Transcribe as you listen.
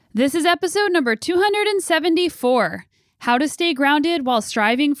This is episode number 274, How to Stay Grounded While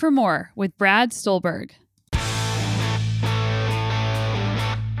Striving for More with Brad Stulberg.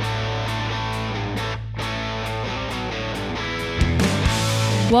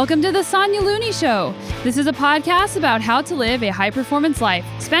 Welcome to the Sonia Looney Show. This is a podcast about how to live a high-performance life,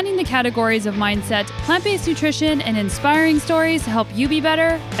 spanning the categories of mindset, plant-based nutrition, and inspiring stories to help you be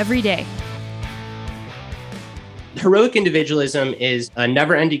better every day. Heroic individualism is a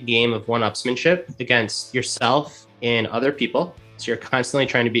never-ending game of one-upsmanship against yourself and other people. So you're constantly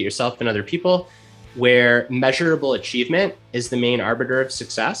trying to beat yourself and other people, where measurable achievement is the main arbiter of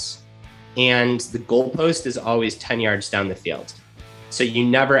success, and the goalpost is always 10 yards down the field. So you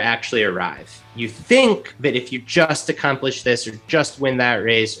never actually arrive. You think that if you just accomplish this or just win that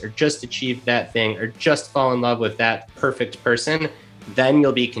race or just achieve that thing or just fall in love with that perfect person, then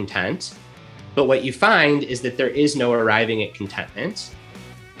you'll be content. But what you find is that there is no arriving at contentment.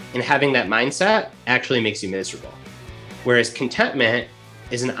 And having that mindset actually makes you miserable. Whereas contentment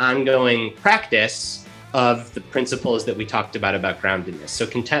is an ongoing practice of the principles that we talked about groundedness. So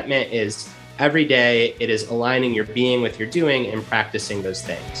contentment is every day, it is aligning your being with your doing and practicing those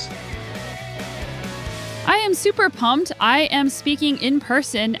things. I am super pumped. I am speaking in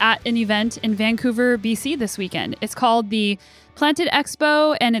person at an event in Vancouver, BC this weekend. It's called the Planted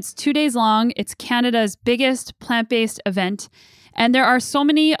Expo, and it's 2 days long. It's Canada's biggest plant-based event. And there are so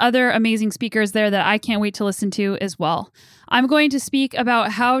many other amazing speakers there that I can't wait to listen to as well. I'm going to speak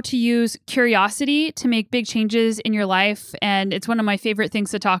about how to use curiosity to make big changes in your life, and it's one of my favorite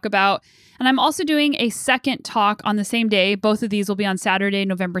things to talk about. And I'm also doing a second talk on the same day. Both of these will be on Saturday,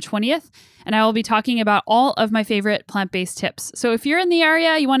 November 20th, and I will be talking about all of my favorite plant-based tips. So if you're in the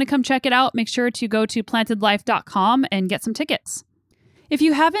area, you want to come check it out, make sure to go to plantedlife.com and get some tickets. If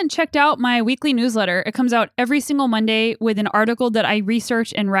you haven't checked out my weekly newsletter, it comes out every single Monday with an article that I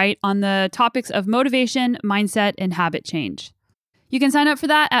research and write on the topics of motivation, mindset, and habit change. You can sign up for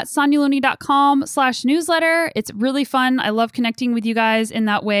that at sonialooney.com/newsletter. It's really fun. I love connecting with you guys in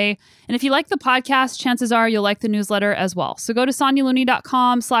that way. And if you like the podcast, chances are you'll like the newsletter as well. So go to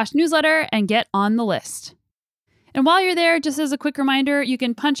sonialooney.com/newsletter and get on the list. And while you're there, just as a quick reminder, you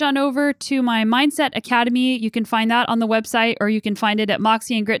can punch on over to my Mindset Academy. You can find that on the website, or you can find it at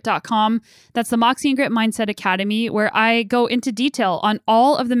moxieandgrit.com. That's the Moxie and Grit Mindset Academy, where I go into detail on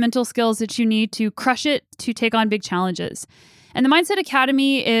all of the mental skills that you need to crush it, to take on big challenges. And the Mindset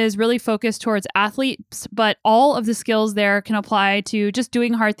Academy is really focused towards athletes, but all of the skills there can apply to just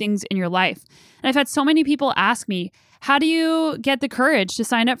doing hard things in your life. And I've had so many people ask me, how do you get the courage to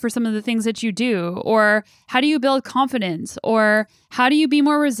sign up for some of the things that you do? Or how do you build confidence? Or how do you be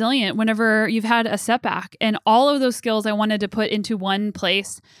more resilient whenever you've had a setback? And all of those skills I wanted to put into one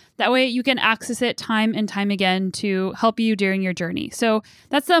place. That way you can access it time and time again to help you during your journey. So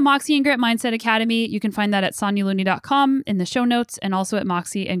that's the Moxie and Grit Mindset Academy. You can find that at sonialooney.com in the show notes and also at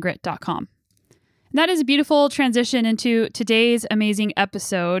moxieandgrit.com. That is a beautiful transition into today's amazing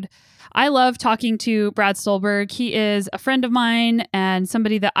episode. I love talking to Brad Stulberg. He is a friend of mine and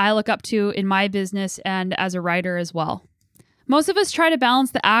somebody that I look up to in my business and as a writer as well. Most of us try to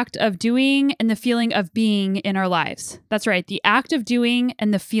balance the act of doing and the feeling of being in our lives. That's right, the act of doing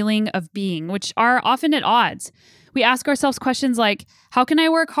and the feeling of being, which are often at odds. We ask ourselves questions like, how can I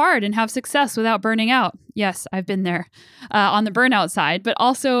work hard and have success without burning out? Yes, I've been there on the burnout side, but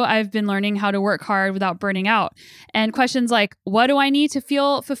also I've been learning how to work hard without burning out. And questions like, what do I need to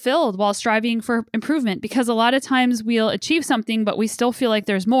feel fulfilled while striving for improvement? Because a lot of times we'll achieve something, but we still feel like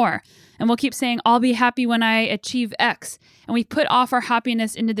there's more. And we'll keep saying, I'll be happy when I achieve X. And we put off our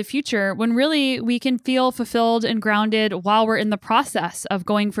happiness into the future when really we can feel fulfilled and grounded while we're in the process of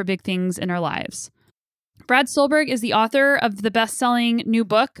going for big things in our lives. Brad Stulberg is the author of the best-selling new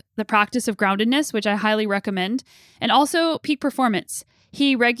book, The Practice of Groundedness, which I highly recommend, and also Peak Performance.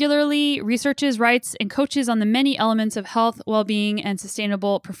 He regularly researches, writes, and coaches on the many elements of health, well-being, and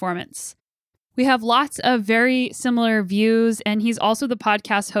sustainable performance. We have lots of very similar views, and he's also the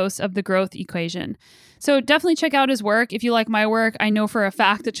podcast host of The Growth Equation. So definitely check out his work. If you like my work, I know for a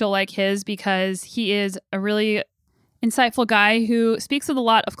fact that you'll like his because he is a really insightful guy who speaks with a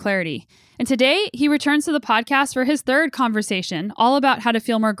lot of clarity. And today, he returns to the podcast for his third conversation, all about how to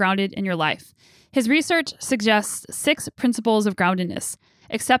feel more grounded in your life. His research suggests 6 principles of groundedness: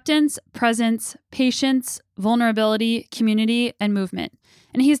 acceptance, presence, patience, vulnerability, community, and movement.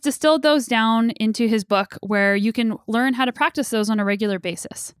 And he's distilled those down into his book where you can learn how to practice those on a regular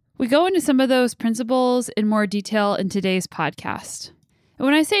basis. We go into some of those principles in more detail in today's podcast. And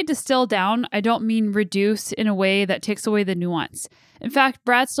when I say distill down, I don't mean reduce in a way that takes away the nuance. In fact,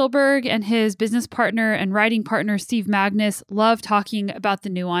 Brad Stulberg and his business partner and writing partner, Steve Magnus, love talking about the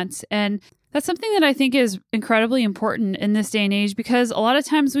nuance. And that's something that I think is incredibly important in this day and age because a lot of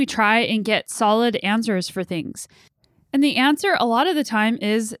times we try and get solid answers for things. And the answer a lot of the time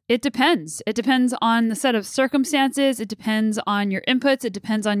is it depends. It depends on the set of circumstances. It depends on your inputs. It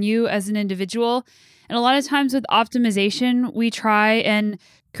depends on you as an individual. And a lot of times with optimization, we try and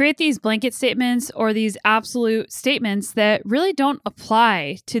create these blanket statements or these absolute statements that really don't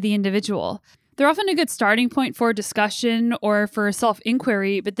apply to the individual. They're often a good starting point for discussion or for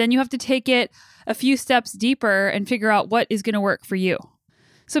self-inquiry, but then you have to take it a few steps deeper and figure out what is going to work for you.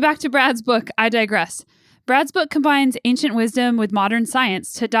 So back to Brad's book, I Digress. Brad's book combines ancient wisdom with modern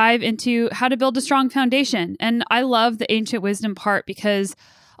science to dive into how to build a strong foundation. And I love the ancient wisdom part because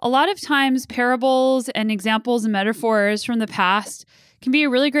a lot of times parables and examples and metaphors from the past can be a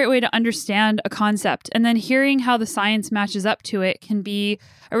really great way to understand a concept. And then hearing how the science matches up to it can be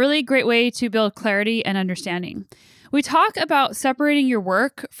a really great way to build clarity and understanding. We talk about separating your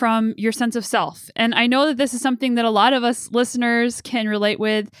work from your sense of self. And I know that this is something that a lot of us listeners can relate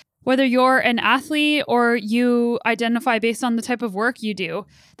with. Whether you're an athlete or you identify based on the type of work you do,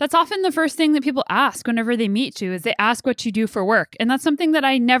 that's often the first thing that people ask whenever they meet you is they ask what you do for work. And that's something that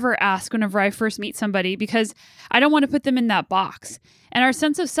I never ask whenever I first meet somebody because I don't want to put them in that box. And our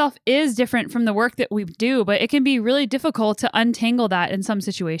sense of self is different from the work that we do, but it can be really difficult to untangle that in some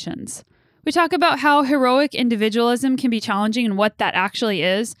situations. We talk about how heroic individualism can be challenging and what that actually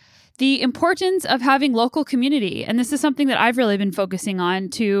is. The importance of having local community. And this is something that I've really been focusing on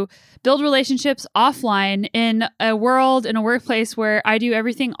to build relationships offline in a world, in a workplace where I do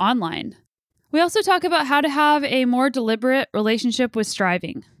everything online. We also talk about how to have a more deliberate relationship with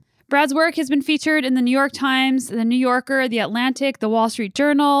striving. Brad's work has been featured in the New York Times, the New Yorker, the Atlantic, the Wall Street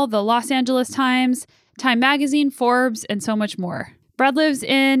Journal, the Los Angeles Times, Time Magazine, Forbes, and so much more. Brad lives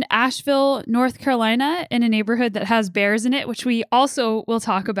in Asheville, North Carolina, in a neighborhood that has bears in it, which we also will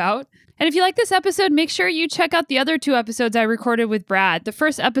talk about. And if you like this episode, make sure you check out the other 2 episodes I recorded with Brad. The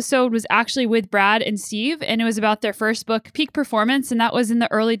first episode was actually with Brad and Steve, and it was about their first book, Peak Performance, and that was in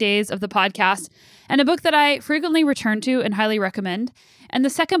the early days of the podcast, and a book that I frequently return to and highly recommend. And the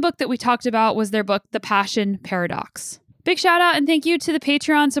second book that we talked about was their book, The Passion Paradox. Big shout out and thank you to the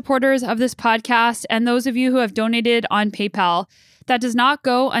Patreon supporters of this podcast and those of you who have donated on PayPal. That does not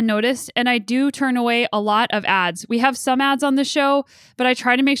go unnoticed, and I do turn away a lot of ads. We have some ads on the show, but I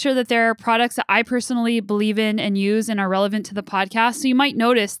try to make sure that there are products that I personally believe in and use and are relevant to the podcast. So you might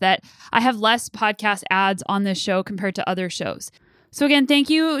notice that I have less podcast ads on this show compared to other shows. So again, thank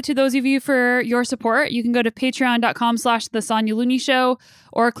you to those of you for your support. You can go to patreon.com/The Sonia Looney Show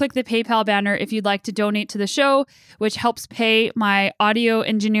or click the PayPal banner if you'd like to donate to the show, which helps pay my audio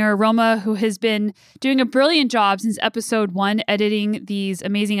engineer, Roma, who has been doing a brilliant job since episode 1, editing these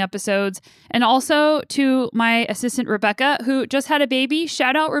amazing episodes. And also to my assistant, Rebecca, who just had a baby.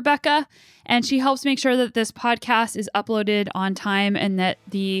 Shout out, Rebecca. And she helps make sure that this podcast is uploaded on time and that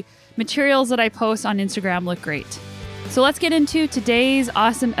the materials that I post on Instagram look great. So let's get into today's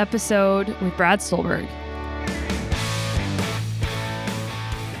awesome episode with Brad Stulberg.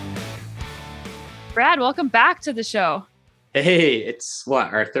 Brad, welcome back to the show. Hey, it's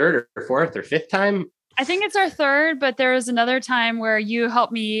what, our 3rd or 4th or 5th time? I think it's our 3rd, but there was another time where you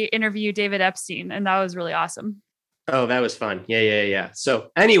helped me interview David Epstein, and that was really awesome. Oh, that was fun. Yeah. So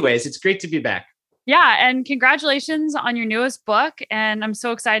anyways, it's great to be back. Yeah, and congratulations on your newest book. And I'm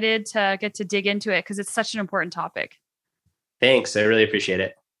so excited to get to dig into it because it's such an important topic. Thanks. I really appreciate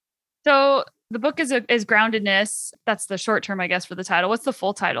it. So the book is Groundedness. That's the short term, I guess, for the title. What's the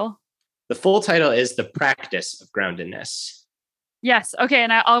full title? The full title is The Practice of Groundedness. Yes. Okay.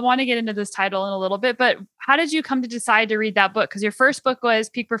 And I want to get into this title in a little bit, but how did you come to decide to read that book? Because your first book was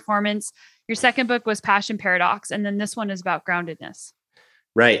Peak Performance. Your second book was Passion Paradox. And then this one is about groundedness.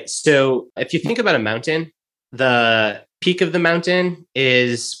 Right. So if you think about a mountain, the peak of the mountain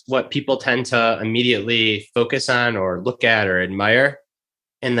is what people tend to immediately focus on or look at or admire.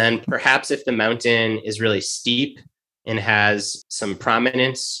 And then perhaps if the mountain is really steep and has some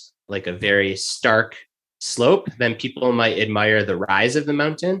prominence, like a very stark slope, then people might admire the rise of the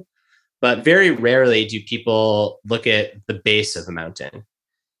mountain. But very rarely do people look at the base of the mountain.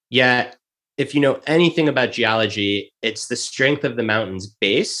 Yet, if you know anything about geology, it's the strength of the mountain's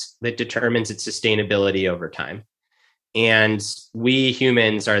base that determines its sustainability over time. And we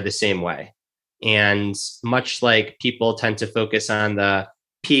humans are the same way. And much like people tend to focus on the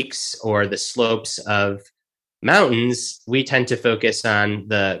peaks or the slopes of mountains, we tend to focus on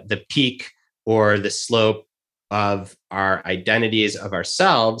the peak or the slope of our identities of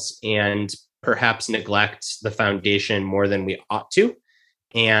ourselves and perhaps neglect the foundation more than we ought to.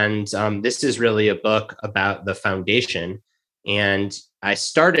 And this is really a book about the foundation. And I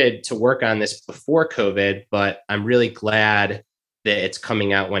started to work on this before COVID, but I'm really glad that it's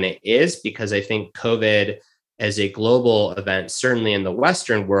coming out when it is, because I think COVID as a global event, certainly in the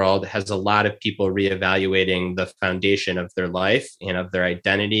Western world, has a lot of people reevaluating the foundation of their life and of their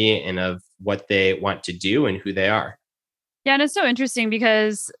identity and of what they want to do and who they are. Yeah, and it's so interesting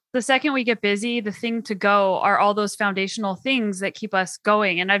because the second we get busy, the thing to go are all those foundational things that keep us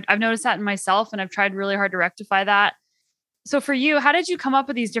going. And I've noticed that in myself, and I've tried really hard to rectify that. So for you, how did you come up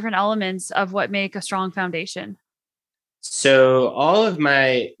with these different elements of what make a strong foundation? So all of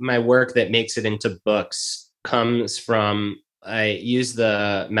my work that makes it into books comes from, I use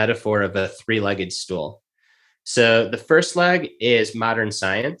the metaphor of a three-legged stool. So the first leg is modern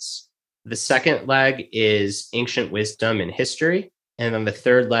science. The second leg is ancient wisdom and history. And then the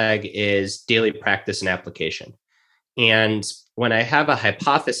third leg is daily practice and application. And when I have a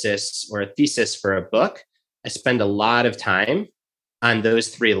hypothesis or a thesis for a book, I spend a lot of time on those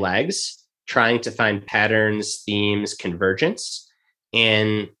three legs, trying to find patterns, themes, convergence.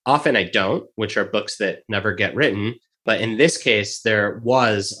 And often I don't, which are books that never get written. But in this case, there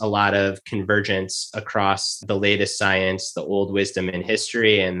was a lot of convergence across the latest science, the old wisdom in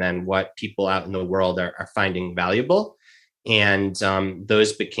history, and then what people out in the world are finding valuable. And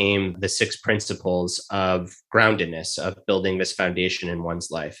those became the 6 principles of groundedness, of building this foundation in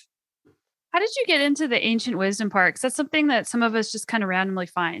one's life. How did you get into the ancient wisdom part? 'Cause that's something that some of us just kind of randomly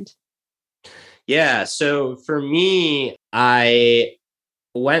find. Yeah. So for me, I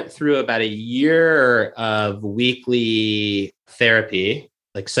went through about a year of weekly therapy,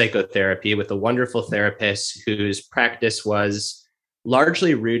 like psychotherapy, with a wonderful therapist whose practice was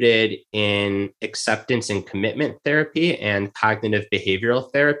largely rooted in acceptance and commitment therapy and cognitive behavioral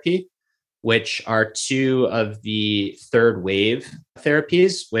therapy, which are two of the third wave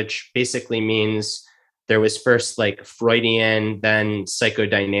therapies, which basically means there was first like Freudian, then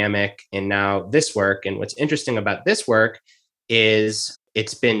psychodynamic, and now this work. And what's interesting about this work is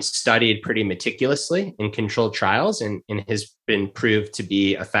it's been studied pretty meticulously in controlled trials and has been proved to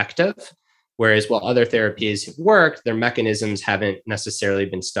be effective. Whereas while other therapies have worked, their mechanisms haven't necessarily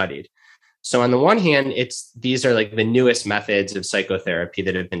been studied. So on the one hand, these are like the newest methods of psychotherapy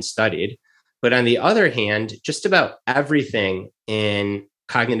that have been studied. But on the other hand, just about everything in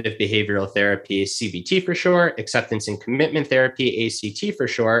cognitive behavioral therapy, CBT for short, acceptance and commitment therapy, ACT for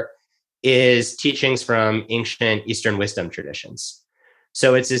short, is teachings from ancient Eastern wisdom traditions.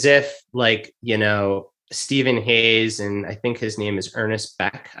 So it's as if, like, Stephen Hayes, and I think his name is Ernest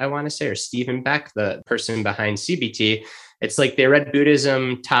Beck, I want to say, or Stephen Beck, the person behind CBT. It's like they read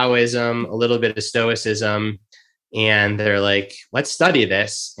Buddhism, Taoism, a little bit of Stoicism, and they're like, let's study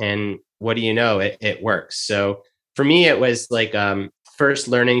this. And what do you know? It works. So for me, it was like first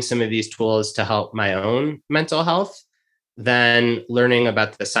learning some of these tools to help my own mental health, then learning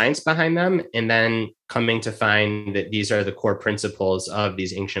about the science behind them, and then coming to find that these are the core principles of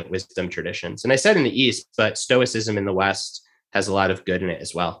these ancient wisdom traditions. And I said in the East, but Stoicism in the West has a lot of good in it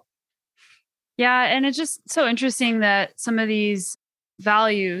as well. Yeah, and it's just so interesting that some of these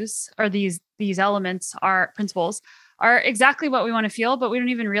values or these elements are principles are exactly what we want to feel, but we don't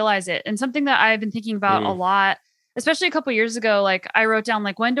even realize it. And something that I've been thinking about a lot, especially a couple of years ago, like I wrote down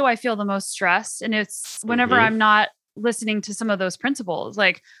like, when do I feel the most stressed? And it's whenever I'm not listening to some of those principles,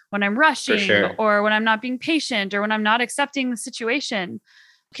 like when I'm rushing or when I'm not being patient or when I'm not accepting the situation.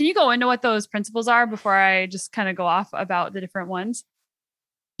 Can you go into what those principles are before I just kind of go off about the different ones?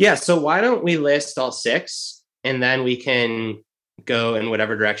 Yeah. So why don't we list all 6 and then we can go in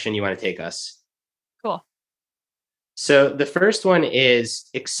whatever direction you want to take us. Cool. So the first one is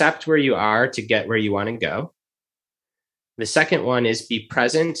accept where you are to get where you want to go. The second one is be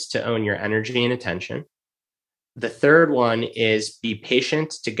present to own your energy and attention. The third one is be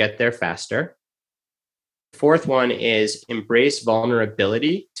patient to get there faster. The fourth one is embrace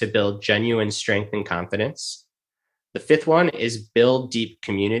vulnerability to build genuine strength and confidence. The fifth one is build deep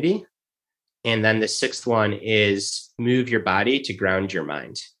community. And then the sixth one is move your body to ground your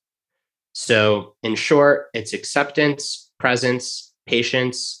mind. So in short, it's acceptance, presence,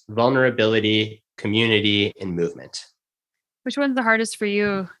 patience, vulnerability, community, and movement. Which one's the hardest for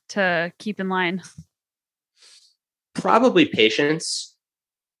you to keep in line? Probably patience.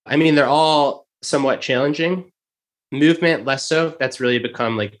 I mean, they're all somewhat challenging. Movement, less so. That's really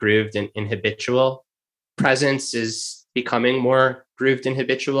become like grooved and habitual. Presence is becoming more grooved and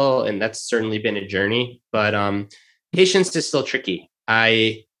habitual, and that's certainly been a journey. But patience is still tricky.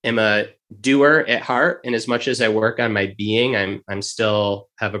 I am a doer at heart. And as much as I work on my being, I'm still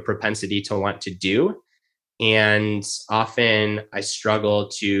have a propensity to want to do. And often I struggle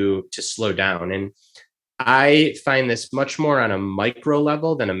to slow down. And I find this much more on a micro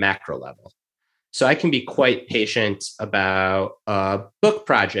level than a macro level. So I can be quite patient about a book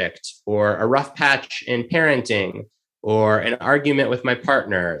project or a rough patch in parenting or an argument with my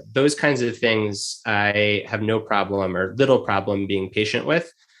partner. Those kinds of things I have no problem or little problem being patient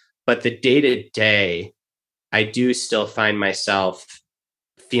with. But the day to day, I do still find myself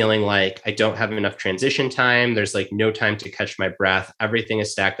feeling like I don't have enough transition time. There's like no time to catch my breath. Everything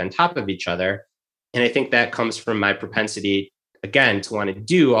is stacked on top of each other. And I think that comes from my propensity, again, to want to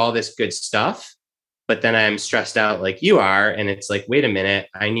do all this good stuff. But then I'm stressed out like you are. And it's like, wait a minute,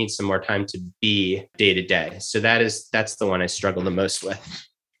 I need some more time to be day to day. So that's the one I struggle the most with.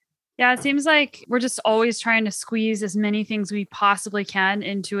 Yeah, it seems like we're just always trying to squeeze as many things we possibly can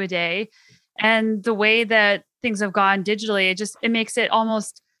into a day. And the way that things have gone digitally, it makes it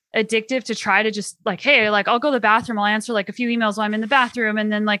almost addictive to try to just like, hey, like I'll go to the bathroom, I'll answer like a few emails while I'm in the bathroom.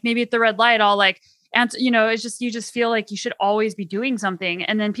 And then like maybe at the red light, I'll like answer, it's just, you just feel like you should always be doing something.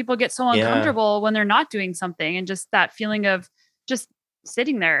 And then people get so Yeah. uncomfortable when they're not doing something. And just that feeling of just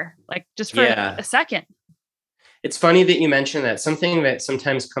sitting there, like just for Yeah. a second. It's funny that you mentioned that. Something that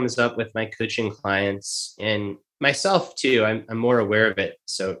sometimes comes up with my coaching clients and myself too. I'm more aware of it.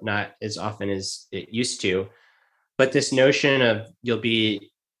 So not as often as it used to. But this notion of you'll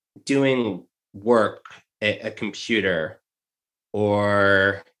be doing work at a computer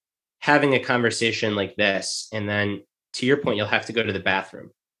or having a conversation like this. And then to your point, you'll have to go to the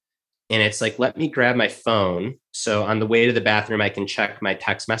bathroom. And it's like, let me grab my phone. So on the way to the bathroom, I can check my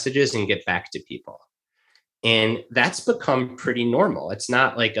text messages and get back to people. And that's become pretty normal. It's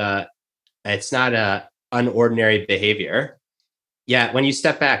not a unordinary behavior. Yeah, when you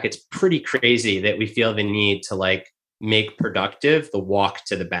step back, it's pretty crazy that we feel the need to like make productive the walk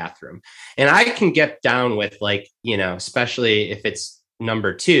to the bathroom. And I can get down with like, especially if it's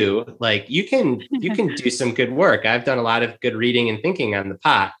number two, like you can do some good work. I've done a lot of good reading and thinking on the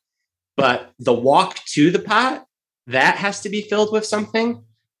pot, but the walk to the pot, that has to be filled with something.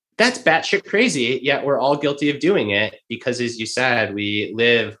 That's batshit crazy, yet we're all guilty of doing it because, as you said, we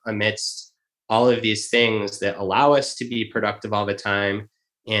live amidst all of these things that allow us to be productive all the time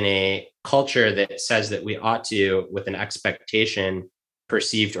in a culture that says that we ought to, with an expectation,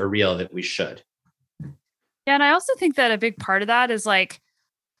 perceived or real, that we should. Yeah. And I also think that a big part of that is like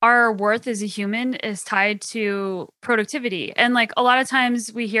our worth as a human is tied to productivity. And like a lot of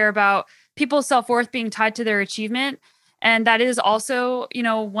times we hear about people's self-worth being tied to their achievement. And that is also,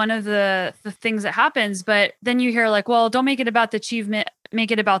 one of the things that happens. But then you hear like, well, don't make it about the achievement, make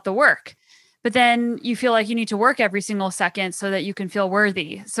it about the work. But then you feel like you need to work every single second so that you can feel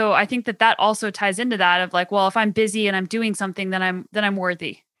worthy. So I think that also ties into that of like, well, if I'm busy and I'm doing something, then I'm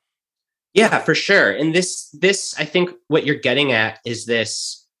worthy. Yeah, for sure. And this I think what you're getting at is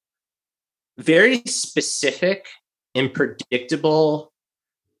this very specific and predictable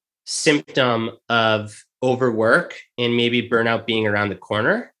symptom of overwork and maybe burnout being around the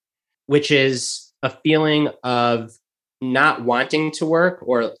corner, which is a feeling of not wanting to work,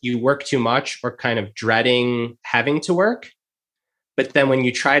 or you work too much, or kind of dreading having to work. But then when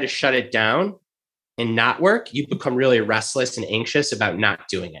you try to shut it down and not work, you become really restless and anxious about not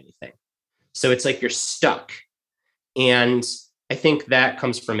doing anything. So it's like you're stuck. And I think that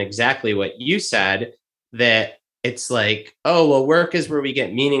comes from exactly what you said, that it's like, oh, well, work is where we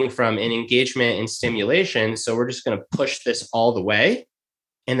get meaning from and engagement and stimulation. So we're just going to push this all the way.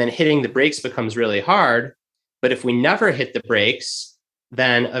 And then hitting the brakes becomes really hard. But if we never hit the brakes,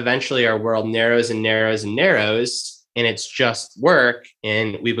 then eventually our world narrows and narrows and narrows, and it's just work,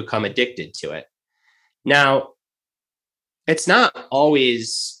 and we become addicted to it. Now, it's not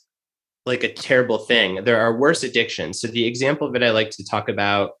always like a terrible thing. There are worse addictions. So the example that I like to talk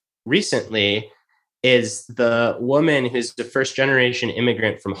about recently is the woman who's the first generation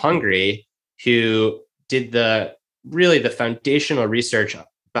immigrant from Hungary who did the foundational research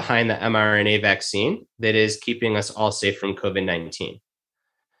behind the mRNA vaccine that is keeping us all safe from COVID-19.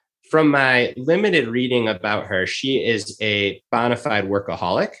 From my limited reading about her, she is a bona fide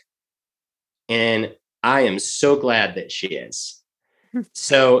workaholic. And I am so glad that she is.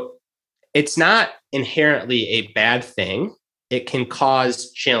 So it's not inherently a bad thing. It can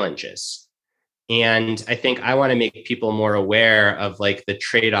cause challenges. And I think I want to make people more aware of like the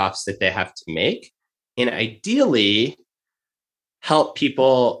trade-offs that they have to make, and ideally help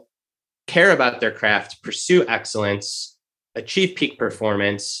people care about their craft, pursue excellence, achieve peak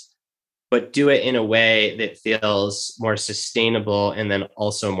performance, but do it in a way that feels more sustainable and then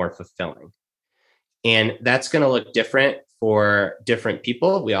also more fulfilling. And that's going to look different for different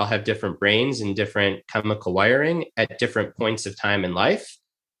people. We all have different brains and different chemical wiring at different points of time in life.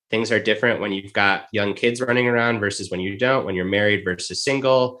 Things are different when you've got young kids running around versus when you don't, when you're married versus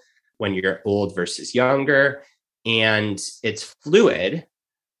single, when you're old versus younger. And it's fluid,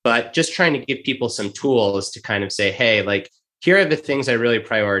 but just trying to give people some tools to kind of say, hey, like, here are the things I really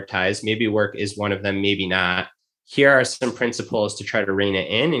prioritize. Maybe work is one of them, maybe not. Here are some principles to try to rein it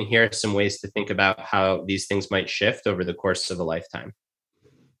in. And here are some ways to think about how these things might shift over the course of a lifetime.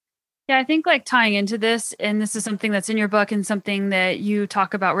 Yeah, I think like tying into this, and this is something that's in your book and something that you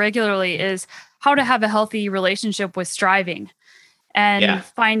talk about regularly, is how to have a healthy relationship with striving and Yeah.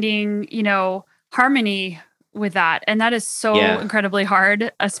 finding, harmony with that. And that is so Yeah. incredibly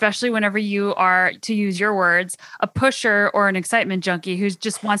hard, especially whenever you are, to use your words, a pusher or an excitement junkie who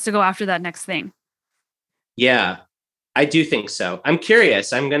just wants to go after that next thing. Yeah. I do think so. I'm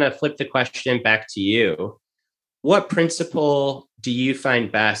curious. I'm going to flip the question back to you. What principle do you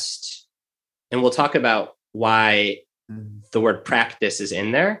find best? And we'll talk about why the word practice is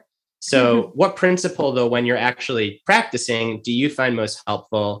in there. So, what principle, though, when you're actually practicing, do you find most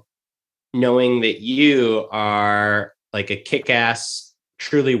helpful, knowing that you are like a kick-ass,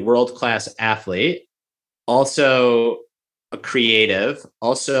 truly world-class athlete, also a creative,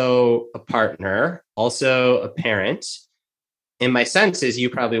 also a partner, also a parent? And my sense is you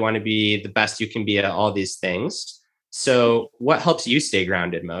probably want to be the best you can be at all these things. So, what helps you stay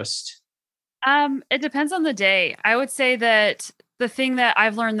grounded most? It depends on the day. I would say that the thing that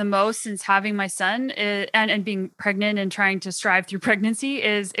I've learned the most since having my son and being pregnant and trying to strive through pregnancy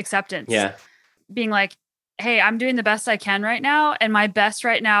is acceptance. Yeah. Being like, hey, I'm doing the best I can right now. And my best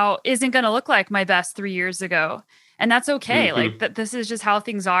right now isn't going to look like my best 3 years ago. And that's okay. Like Mm-hmm. that, this is just how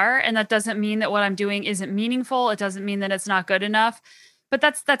things are. And that doesn't mean that what I'm doing isn't meaningful. It doesn't mean that it's not good enough. But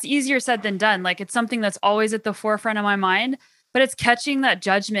that's easier said than done. Like it's something that's always at the forefront of my mind. But it's catching that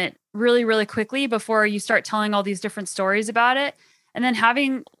judgment really, really quickly before you start telling all these different stories about it. And then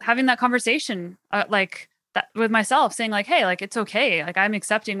having that conversation, like that with myself, saying like, hey, like it's okay. Like I'm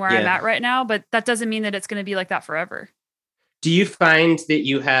accepting where I'm Yeah. at right now, but that doesn't mean that it's going to be like that forever. Do you find that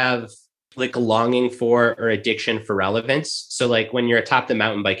you have like a longing for or addiction for relevance? So, like when you're atop the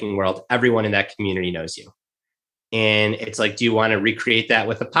mountain biking world, everyone in that community knows you. And it's like, do you want to recreate that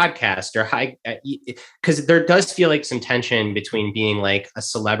with a podcast or high? Because there does feel like some tension between being like a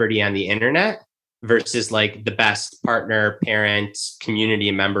celebrity on the internet versus like the best partner, parent,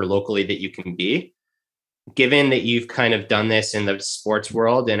 community member locally that you can be. Given that you've kind of done this in the sports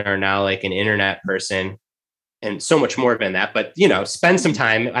world and are now like an internet person and so much more than that, but spend some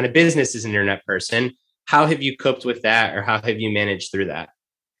time on a business as an internet person. How have you coped with that, or how have you managed through that?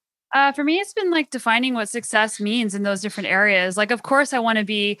 For me, it's been like defining what success means in those different areas. Like, of course, I want to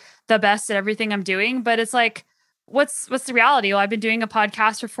be the best at everything I'm doing, but it's like, what's the reality? Well, I've been doing a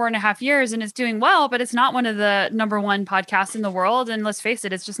podcast for 4.5 years and it's doing well, but it's not one of the number one podcasts in the world. And let's face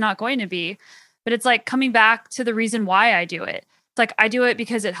it, it's just not going to be. But it's like coming back to the reason why I do it. It's like I do it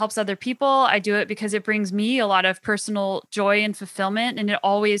because it helps other people. I do it because it brings me a lot of personal joy and fulfillment. And it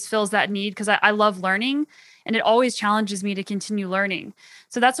always fills that need because I love learning and it always challenges me to continue learning.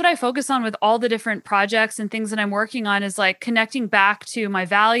 So that's what I focus on with all the different projects and things that I'm working on is like connecting back to my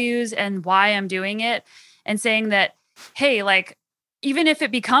values and why I'm doing it and saying that, hey, like, even if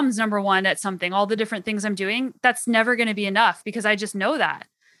it becomes number one at something, all the different things I'm doing, that's never going to be enough because I just know that.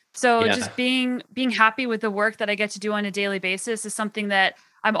 So Yeah. just being happy with the work that I get to do on a daily basis is something that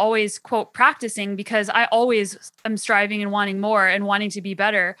I'm always quote practicing because I always am striving and wanting more and wanting to be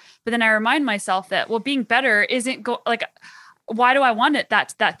better. But then I remind myself that well, being better isn't like why do I want it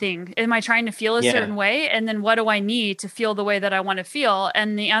that thing? Am I trying to feel a Yeah. certain way? And then what do I need to feel the way that I want to feel?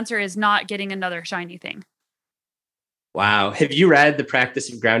 And the answer is not getting another shiny thing. Wow. Have you read The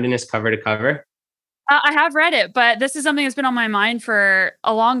Practice of Groundedness cover to cover? I have read it, but this is something that's been on my mind for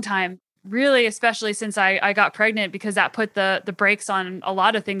a long time. Really, especially since I got pregnant because that put the brakes on a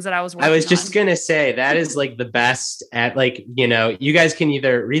lot of things that I was working I on. was just going to say that is like the best at like, you guys can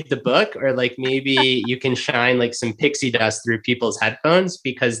either read the book or like maybe you can shine like some pixie dust through people's headphones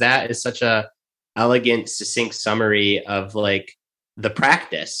because that is such a elegant, succinct summary of like the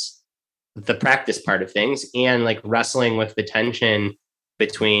practice part of things and like wrestling with the tension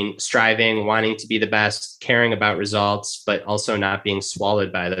between striving, wanting to be the best, caring about results, but also not being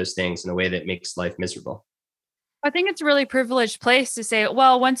swallowed by those things in a way that makes life miserable. I think it's a really privileged place to say,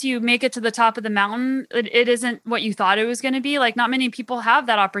 well, once you make it to the top of the mountain, it isn't what you thought it was going to be. Like, not many people have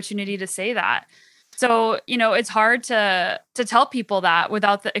that opportunity to say that. So, it's hard to tell people that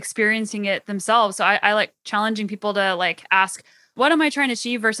without experiencing it themselves. So I like challenging people to like ask, what am I trying to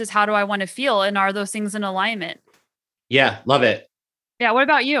achieve versus how do I want to feel? And are those things in alignment? Yeah, love it. Yeah. What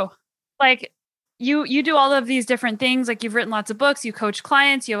about you? Like you do all of these different things. Like you've written lots of books, you coach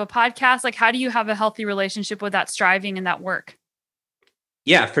clients, you have a podcast. Like how do you have a healthy relationship with that striving and that work?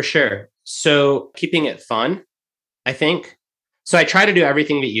 Yeah, for sure. So keeping it fun, I think. So I try to do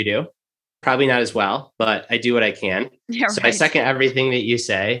everything that you do. Probably not as well, but I do what I can. Yeah, So I right. second everything that you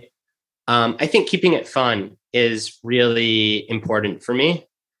say. I think keeping it fun is really important for me,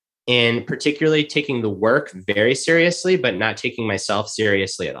 and particularly taking the work very seriously, but not taking myself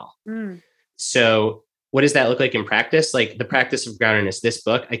seriously at all. Mm. So, what does that look like in practice? Like the practice of groundedness, this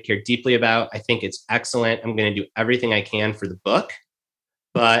book I care deeply about. I think it's excellent. I'm going to do everything I can for the book.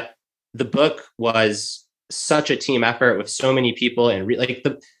 But the book was such a team effort with so many people. And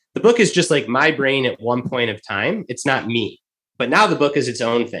the book is just like my brain at one point of time. It's not me. But now the book is its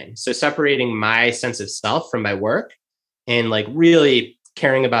own thing. So separating my sense of self from my work and like really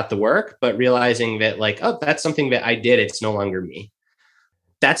caring about the work, but realizing that like, oh, that's something that I did. It's no longer me.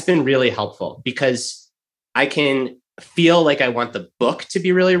 That's been really helpful because I can feel like I want the book to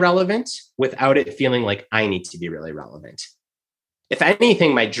be really relevant without it feeling like I need to be really relevant. If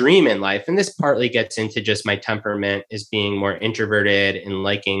anything, my dream in life, and this partly gets into just my temperament as being more introverted and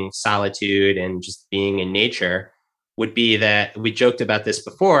liking solitude and just being in nature, would be that we joked about this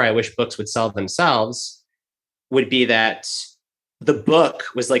before. I wish books would sell themselves, would be that the book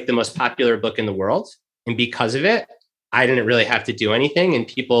was like the most popular book in the world. And because of it, I didn't really have to do anything. And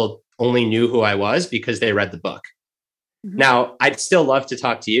people only knew who I was because they read the book. Mm-hmm. Now, I'd still love to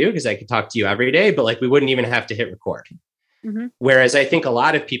talk to you because I could talk to you every day, but like we wouldn't even have to hit record. Mm-hmm. Whereas I think a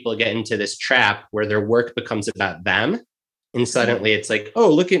lot of people get into this trap where their work becomes about them. And suddenly it's like, oh,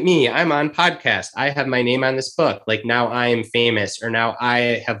 look at me. I'm on podcast. I have my name on this book. Like now I am famous, or now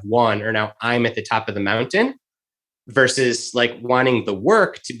I have won, or now I'm at the top of the mountain, versus like wanting the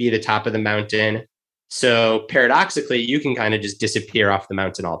work to be the top of the mountain. So paradoxically, you can kind of just disappear off the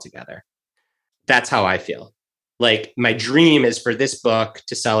mountain altogether. That's how I feel. Like my dream is for this book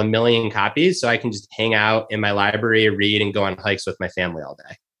to sell 1 million copies so I can just hang out in my library, read, and go on hikes with my family all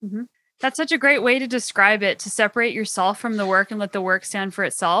day. Mm-hmm. That's such a great way to describe it, to separate yourself from the work and let the work stand for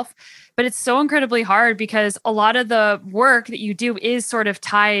itself. But it's so incredibly hard because a lot of the work that you do is sort of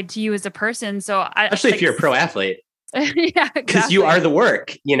tied to you as a person. So especially if you're a pro athlete. Yeah, because exactly. you are the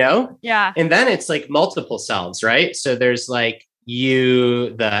work, Yeah. And then it's like multiple selves, right? So there's like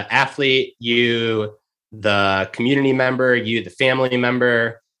you, the athlete, you, the community member, you, the family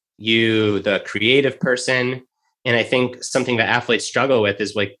member, you, the creative person. And I think something that athletes struggle with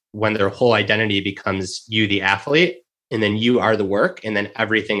is like when their whole identity becomes you, the athlete, and then you are the work, and then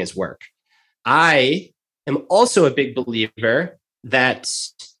everything is work. I am also a big believer that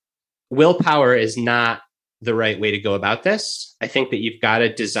willpower is not the right way to go about this. I think that you've got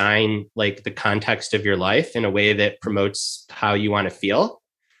to design like the context of your life in a way that promotes how you want to feel.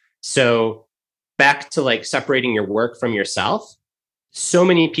 So back to like separating your work from yourself. So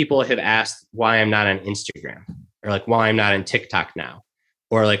many people have asked why I'm not on Instagram, or like why I'm not on TikTok now,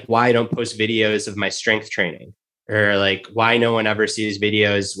 or like why I don't post videos of my strength training, or like why no one ever sees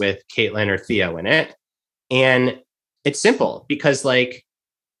videos with Caitlin or Theo in it. And it's simple because like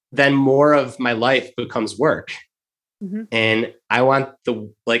then more of my life becomes work. Mm-hmm. And I want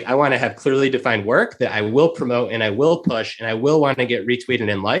to have clearly defined work that I will promote and I will push and I will want to get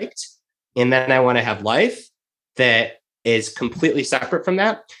retweeted and liked. And then I want to have life that is completely separate from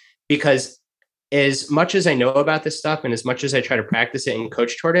that, because as much as I know about this stuff and as much as I try to practice it and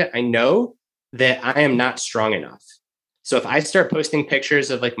coach toward it, I know that I am not strong enough. So if I start posting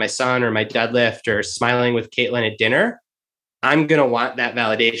pictures of like my son or my deadlift or smiling with Caitlin at dinner, I'm going to want that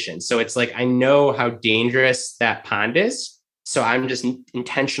validation. So it's like, I know how dangerous that pond is. So I'm just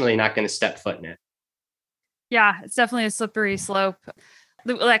intentionally not going to step foot in it. Yeah, it's definitely a slippery slope.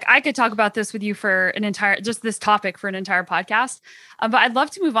 Like I could talk about this with you for just this topic for an entire podcast. But I'd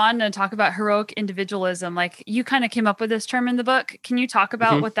love to move on and talk about heroic individualism. Like you kind of came up with this term in the book. Can you talk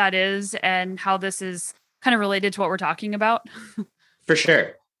about what that is and how this is kind of related to what we're talking about? For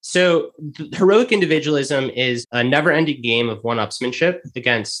sure. So heroic individualism is a never-ending game of one-upsmanship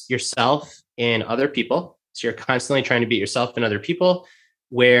against yourself and other people. So you're constantly trying to beat yourself and other people,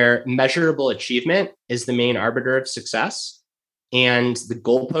 where measurable achievement is the main arbiter of success. And the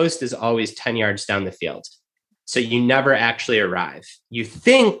goalpost is always 10 yards down the field. So you never actually arrive. You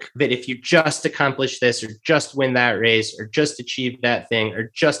think that if you just accomplish this or just win that race or just achieve that thing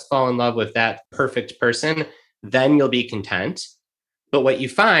or just fall in love with that perfect person, then you'll be content. But what you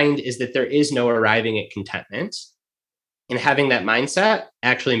find is that there is no arriving at contentment. And having that mindset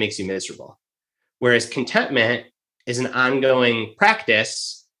actually makes you miserable. Whereas contentment is an ongoing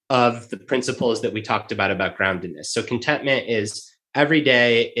practice of the principles that we talked about groundedness. So contentment is every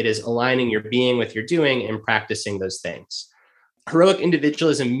day, it is aligning your being with your doing and practicing those things. Heroic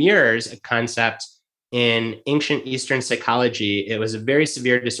individualism mirrors a concept in ancient Eastern psychology. It was a very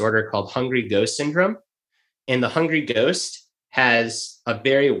severe disorder called hungry ghost syndrome. And the hungry ghost has a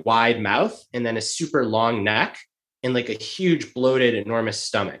very wide mouth and then a super long neck and like a huge bloated enormous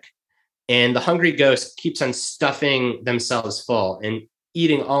stomach. And the hungry ghost keeps on stuffing themselves full and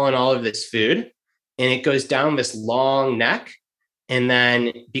eating all of this food. And it goes down this long neck. And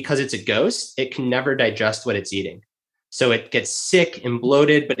then because it's a ghost, it can never digest what it's eating. So it gets sick and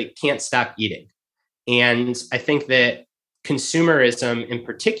bloated, but it can't stop eating. And I think that consumerism, in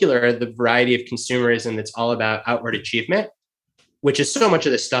particular, the variety of consumerism that's all about outward achievement, which is so much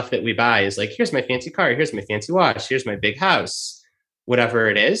of the stuff that we buy is like, here's my fancy car, here's my fancy watch, here's my big house, whatever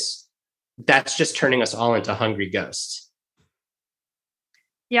it is, that's just turning us all into hungry ghosts.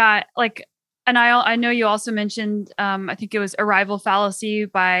 Yeah, like, and I know you also mentioned, I think it was Arrival Fallacy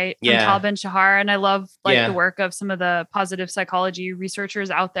from Tal Ben-Shahar, and I love the work of some of the positive psychology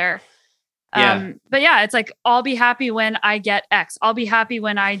researchers out there. But yeah, it's like, I'll be happy when I get X. I'll be happy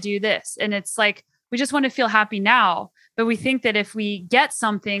when I do this. And it's like, we just want to feel happy now. But we think that if we get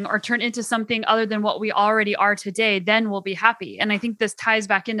something or turn into something other than what we already are today, then we'll be happy. And I think this ties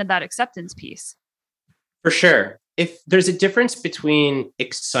back into that acceptance piece. For sure. If there's a difference between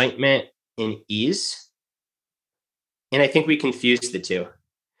excitement and ease, and I think we confuse the two.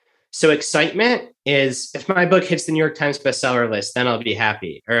 So excitement is, if my book hits the New York Times bestseller list, then I'll be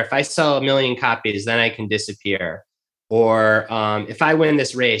happy. Or if I sell 1 million copies, then I can disappear. Or if I win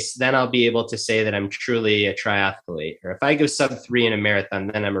this race, then I'll be able to say that I'm truly a triathlete. Or if I go sub-3 in a marathon,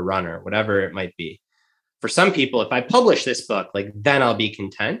 then I'm a runner, whatever it might be. For some people, if I publish this book, like, then I'll be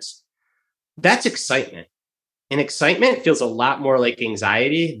content. That's excitement. And excitement feels a lot more like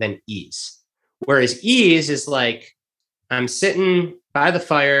anxiety than ease. Whereas ease is like, I'm sitting by the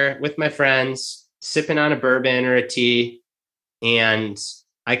fire with my friends, sipping on a bourbon or a tea, and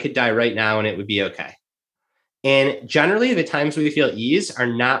I could die right now and it would be okay. And generally, the times we feel ease are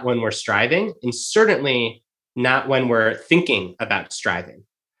not when we're striving, and certainly not when we're thinking about striving.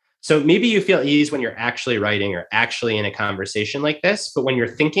 So maybe you feel ease when you're actually writing or actually in a conversation like this, but when you're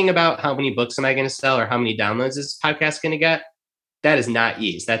thinking about how many books am I going to sell or how many downloads is this podcast going to get, that is not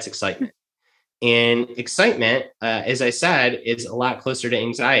ease. That's excitement. And excitement, as I said, is a lot closer to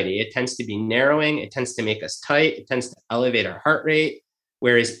anxiety. It tends to be narrowing. It tends to make us tight. It tends to elevate our heart rate,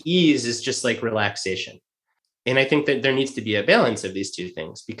 whereas ease is just like relaxation. And I think that there needs to be a balance of these two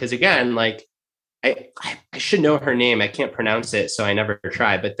things, because again, like, I should know her name. I can't pronounce it, so I never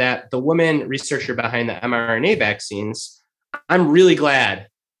try. But the woman researcher behind the mRNA vaccines, I'm really glad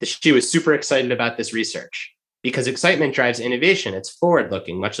that she was super excited about this research, because excitement drives innovation. It's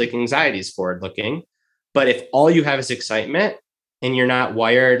forward-looking, much like anxiety is forward-looking. But if all you have is excitement and you're not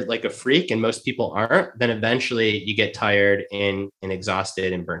wired like a freak, and most people aren't, then eventually you get tired and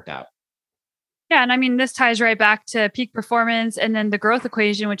exhausted and burnt out. Yeah. And I mean, this ties right back to peak performance and then the growth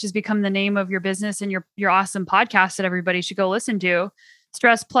equation, which has become the name of your business and your awesome podcast that everybody should go listen to.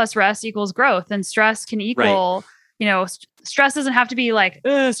 Stress plus rest equals growth. And stress can equal, stress doesn't have to be like,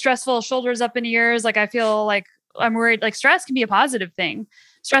 stressful, shoulders up in ears. Like, I feel like I'm worried. Like, stress can be a positive thing.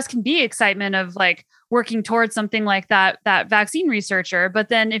 Stress can be excitement of like working towards something like that vaccine researcher. But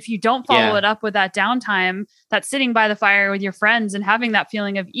then if you don't follow it up with that downtime, that sitting by the fire with your friends and having that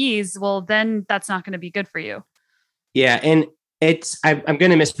feeling of ease, well, then that's not going to be good for you. Yeah. And I'm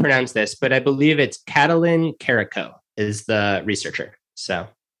going to mispronounce this, but I believe it's Catalin Carico is the researcher. So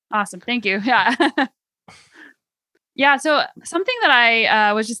awesome. Thank you. Yeah. Yeah. So something that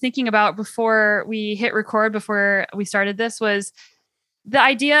I was just thinking about before we hit record, before we started this, was the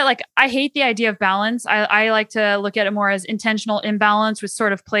idea, like, I hate the idea of balance. I like to look at it more as intentional imbalance, which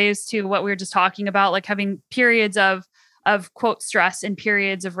sort of plays to what we were just talking about, like having periods of quote stress and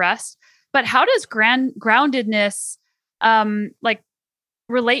periods of rest. But how does groundedness like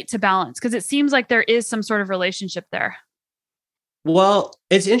relate to balance? Because it seems like there is some sort of relationship there. Well,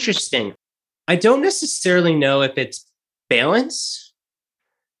 it's interesting. I don't necessarily know if it's balance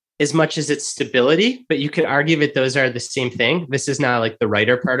as much as it's stability, but you could argue that those are the same thing. This is not like the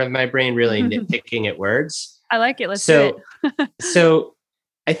writer part of my brain really nitpicking at words. I like it. Let's do it. So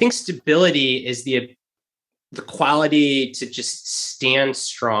I think stability is the quality to just stand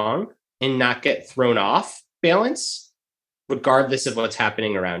strong and not get thrown off balance, regardless of what's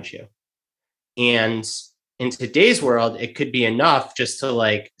happening around you. And in today's world, it could be enough just to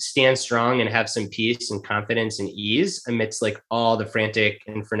like stand strong and have some peace and confidence and ease amidst like all the frantic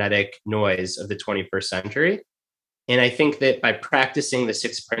and frenetic noise of the 21st century. And I think that by practicing the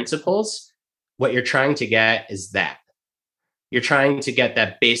 6 principles, what you're trying to get is that you're trying to get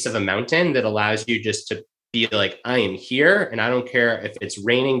that base of a mountain that allows you just to be like, I am here. And I don't care if it's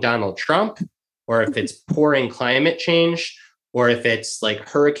raining Donald Trump or if it's pouring climate change or if it's like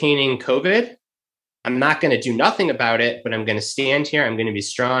hurricaning COVID. I'm not going to do nothing about it, but I'm going to stand here. I'm going to be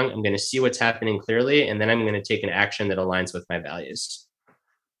strong. I'm going to see what's happening clearly. And then I'm going to take an action that aligns with my values.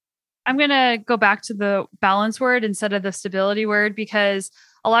 I'm going to go back to the balance word instead of the stability word, because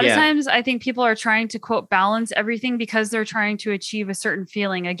a lot of times I think people are trying to quote balance everything because they're trying to achieve a certain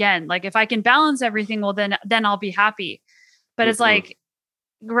feeling. Again, like if I can balance everything, well, then I'll be happy. But it's like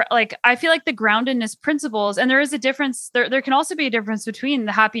I feel like the groundedness principles, and there is a difference. There can also be a difference between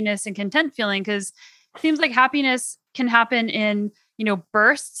the happiness and content feeling, because it seems like happiness can happen in,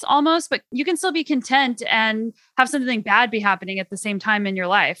 bursts almost, but you can still be content and have something bad be happening at the same time in your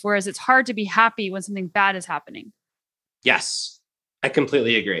life. Whereas it's hard to be happy when something bad is happening. Yes, I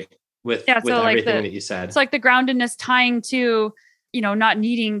completely agree with everything that you said. It's like the groundedness tying to, not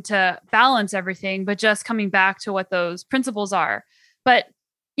needing to balance everything, but just coming back to what those principles are. But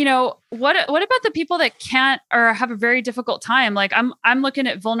what about the people that can't or have a very difficult time? Like I'm looking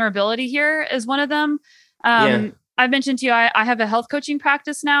at vulnerability here as one of them. I've mentioned to you, I have a health coaching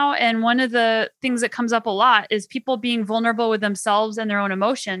practice now. And one of the things that comes up a lot is people being vulnerable with themselves and their own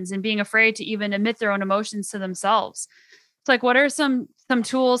emotions and being afraid to even admit their own emotions to themselves. It's like, what are some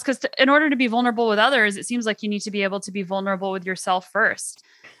tools? Because in order to be vulnerable with others, it seems like you need to be able to be vulnerable with yourself first.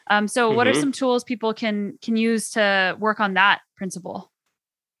 So what are some tools people can use to work on that principle?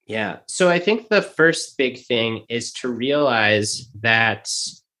 Yeah. So I think the first big thing is to realize that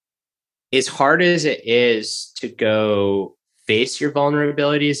as hard as it is to go face your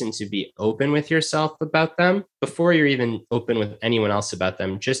vulnerabilities and to be open with yourself about them before you're even open with anyone else about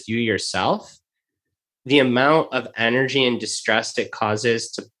them, just you yourself, the amount of energy and distress it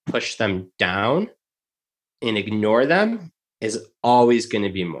causes to push them down and ignore them is always going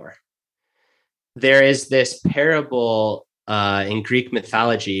to be more. There is this parable in Greek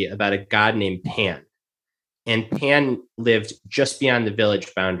mythology about a god named Pan. And Pan lived just beyond the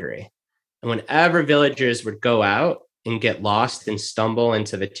village boundary. And whenever villagers would go out and get lost and stumble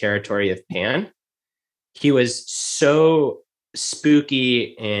into the territory of Pan, he was so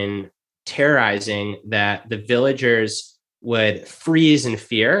spooky and terrorizing that the villagers would freeze in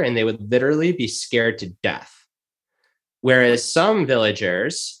fear and they would literally be scared to death. Whereas some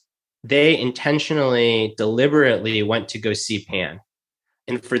villagers, they intentionally, deliberately went to go see Pan.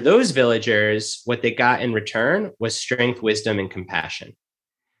 And for those villagers, what they got in return was strength, wisdom, and compassion.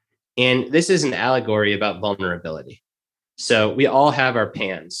 And this is an allegory about vulnerability. So we all have our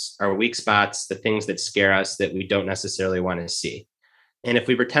pans, our weak spots, the things that scare us that we don't necessarily want to see. And if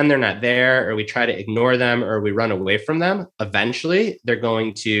we pretend they're not there, or we try to ignore them, or we run away from them, eventually they're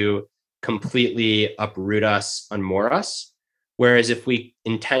going to completely uproot us, unmoor us. Whereas if we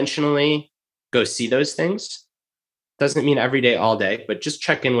intentionally go see those things, doesn't mean every day, all day, but just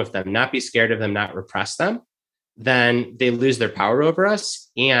check in with them, not be scared of them, not repress them, then they lose their power over us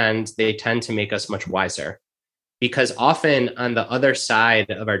and they tend to make us much wiser. Because often on the other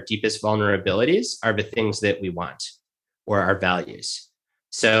side of our deepest vulnerabilities are the things that we want or our values.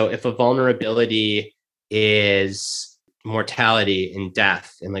 So if a vulnerability is mortality and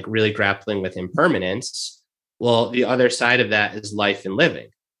death and like really grappling with impermanence, well, the other side of that is life and living.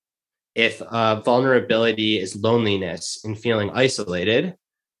 If vulnerability is loneliness and feeling isolated,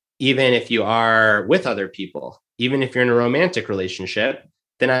 even if you are with other people, even if you're in a romantic relationship,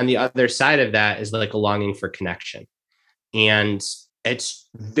 then on the other side of that is like a longing for connection. And it's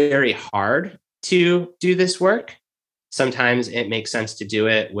very hard to do this work. Sometimes it makes sense to do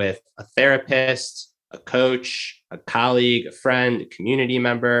it with a therapist, a coach, a colleague, a friend, a community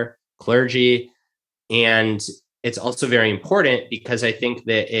member, clergy. And it's also very important because I think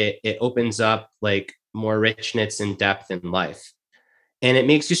that it opens up like more richness and depth in life. And it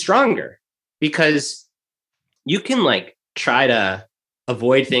makes you stronger because you can like try to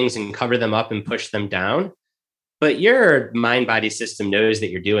avoid things and cover them up and push them down. But your mind body system knows that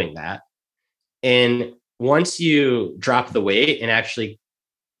you're doing that. And once you drop the weight and actually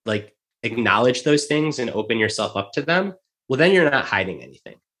like acknowledge those things and open yourself up to them, well, then you're not hiding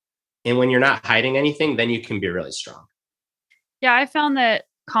anything. And when you're not hiding anything, then you can be really strong. Yeah, I found that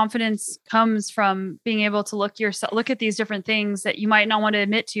confidence comes from being able to look at these different things that you might not want to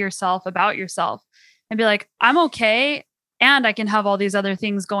admit to yourself about yourself and be like, I'm okay. and I can have all these other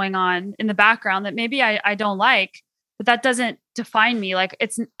things going on in the background that maybe I don't like, but that doesn't define me. Like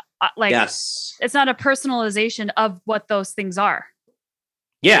it's like, Yes. it's not a personalization of what those things are.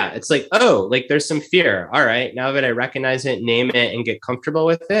 Yeah. It's like, oh, like there's some fear. All right. Now that I recognize it, name it, and get comfortable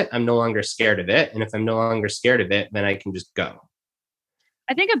with it, I'm no longer scared of it. And if I'm no longer scared of it, then I can just go.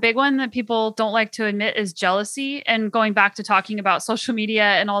 I think a big one that people don't like to admit is jealousy. And going back to talking about social media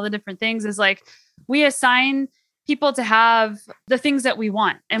and all the different things is like, we assign people to have the things that we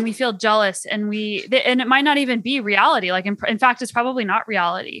want and we feel jealous and and it might not even be reality. Like in fact, it's probably not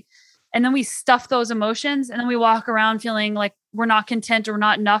reality. And then we stuff those emotions and then we walk around feeling like we're not content or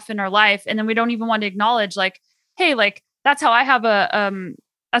not enough in our life. And then we don't even want to acknowledge like, hey, like that's how I have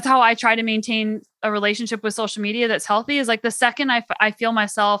that's how I try to maintain a relationship with social media that's healthy, is like the second I feel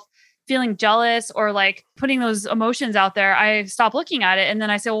myself feeling jealous or like putting those emotions out there, I stop looking at it. And then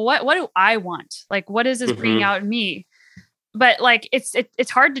I say, well, what do I want? Like, what is this bringing out in me? But like, it's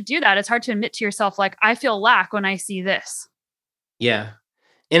hard to do that. It's hard to admit to yourself, like, I feel lack when I see this. Yeah.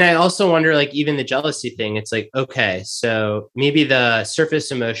 And I also wonder, like, even the jealousy thing, it's like, okay, so maybe the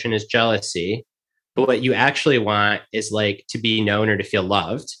surface emotion is jealousy, but what you actually want is like to be known or to feel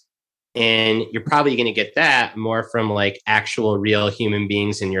loved. And you're probably going to get that more from like actual real human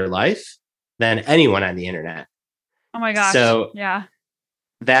beings in your life than anyone on the internet. Oh my gosh. So yeah,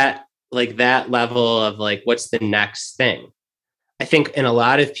 that like that level of like, what's the next thing? I think in a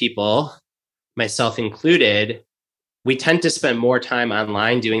lot of people, myself included, we tend to spend more time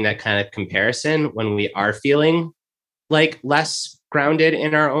online doing that kind of comparison when we are feeling like less grounded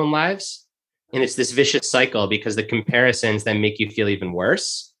in our own lives. And it's this vicious cycle because the comparisons then make you feel even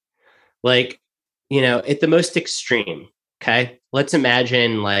worse. Like, at the most extreme, okay, let's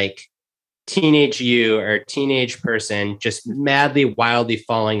imagine like teenage you or teenage person just madly, wildly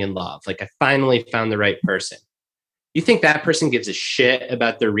falling in love. Like, I finally found the right person. You think that person gives a shit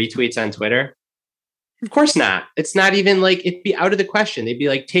about their retweets on Twitter? Of course not. It's not even like, it'd be out of the question. They'd be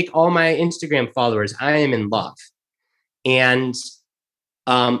like, take all my Instagram followers. I am in love. And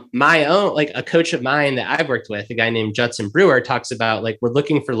my own, like a coach of mine that I've worked with, a guy named Judson Brewer, talks about like, we're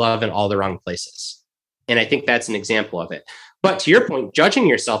looking for love in all the wrong places. And I think that's an example of it. But to your point, judging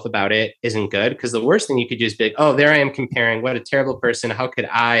yourself about it isn't good, because the worst thing you could do is be like, oh, there I am comparing. What a terrible person. How could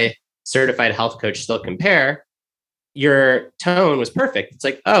I, certified health coach, still compare? Your tone was perfect. It's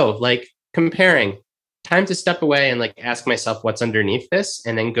like, oh, like comparing. Time to step away and like ask myself what's underneath this,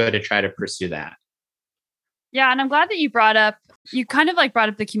 and then go to try to pursue that. Yeah. And I'm glad that you brought up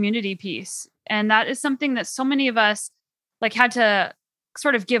the community piece. And that is something that so many of us like had to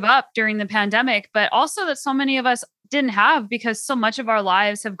sort of give up during the pandemic, but also that so many of us didn't have, because so much of our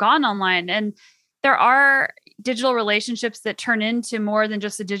lives have gone online. And there are digital relationships that turn into more than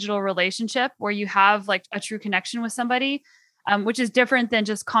just a digital relationship where you have like a true connection with somebody, which is different than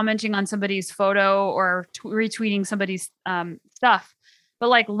just commenting on somebody's photo or retweeting somebody's stuff. But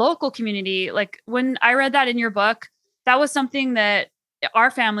like local community, like when I read that in your book, that was something that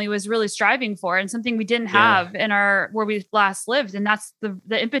our family was really striving for, and something we didn't have in where we last lived. And that's the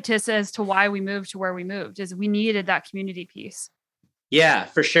impetus as to why we moved to where we moved, is we needed that community piece. Yeah,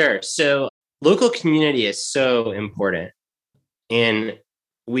 for sure. So local community is so important. And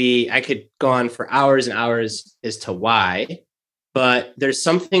I could go on for hours and hours as to why, but there's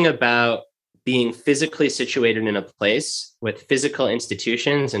something about being physically situated in a place with physical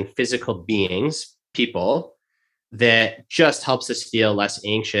institutions and physical beings, people, that just helps us feel less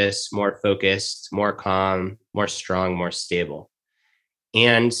anxious, more focused, more calm, more strong, more stable.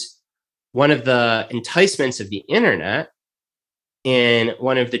 And one of the enticements of the internet, and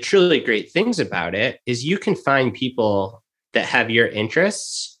one of the truly great things about it, is you can find people that have your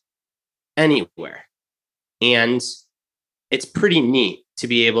interests anywhere. And it's pretty neat to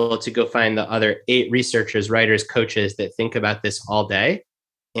be able to go find the other 8 researchers, writers, coaches that think about this all day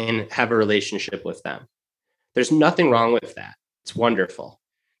and have a relationship with them. There's nothing wrong with that. It's wonderful.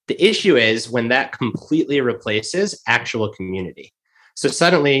 The issue is when that completely replaces actual community. So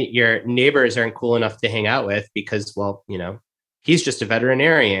suddenly your neighbors aren't cool enough to hang out with because, well, he's just a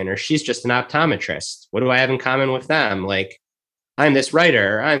veterinarian or she's just an optometrist. What do I have in common with them? Like, I'm this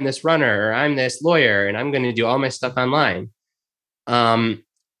writer, or I'm this runner, or I'm this lawyer, and I'm going to do all my stuff online.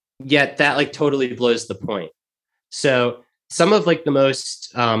 Yet that like totally blows the point. So some of like the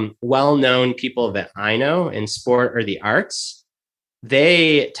most well-known people that I know in sport or the arts,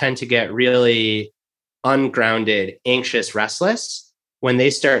 they tend to get really ungrounded, anxious, restless when they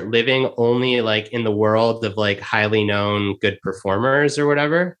start living only like in the world of like highly known good performers or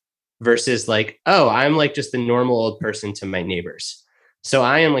whatever, versus like, oh, I'm like just a normal old person to my neighbors. So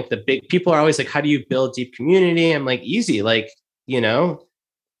I am like the big people are always like, how do you build deep community? I'm like, easy, like,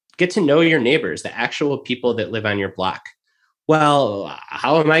 get to know your neighbors, the actual people that live on your block. Well,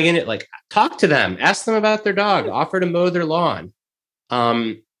 how am I going to like talk to them, ask them about their dog, offer to mow their lawn?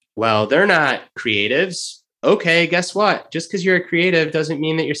 Well, they're not creatives. Okay, guess what? Just because you're a creative doesn't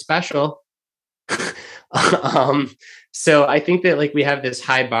mean that you're special. um, so I think that like we have this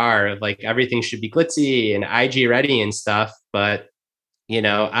high bar of like everything should be glitzy and IG ready and stuff, but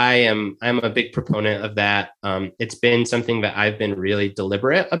I'm a big proponent of that. It's been something that I've been really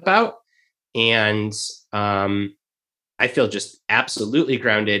deliberate about, and I feel just absolutely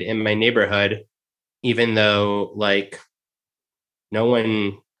grounded in my neighborhood, even though like no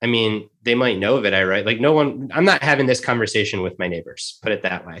one. I mean, they might know that I write. Like no one. I'm not having this conversation with my neighbors. Put it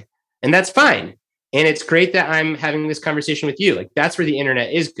that way, and that's fine. And it's great that I'm having this conversation with you. Like that's where the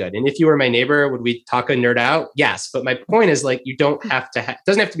internet is good. And if you were my neighbor, would we talk a nerd out? Yes. But my point is like, you don't have to, it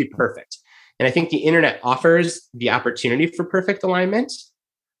doesn't have to be perfect. And I think the internet offers the opportunity for perfect alignment,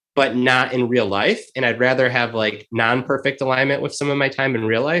 but not in real life. And I'd rather have like non-perfect alignment with some of my time in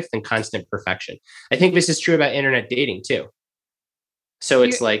real life than constant perfection. I think this is true about internet dating too. So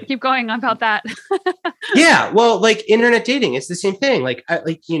it's like, keep going about that. yeah, well, like internet dating, it's the same thing. Like,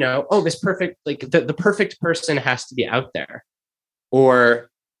 this perfect, like the perfect person has to be out there.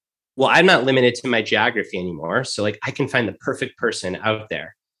 Or, well, I'm not limited to my geography anymore. So like I can find the perfect person out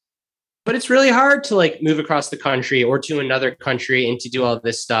there. But it's really hard to like move across the country or to another country and to do all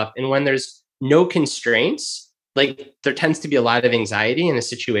this stuff. And when there's no constraints, like there tends to be a lot of anxiety in a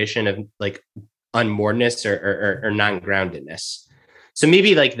situation of like unmooredness or non-groundedness. So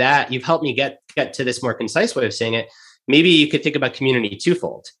maybe like that, you've helped me get to this more concise way of saying it. Maybe you could think about community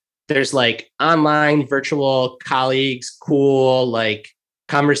twofold. There's like online, virtual colleagues, cool, like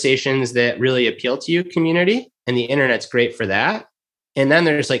conversations that really appeal to you community. And the internet's great for that. And then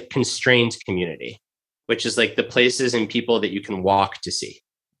there's like constrained community, which is like the places and people that you can walk to see.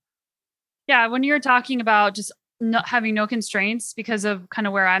 Yeah. When you're talking about just not having no constraints because of kind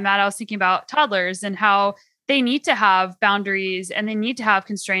of where I'm at, I was thinking about toddlers and how they need to have boundaries and they need to have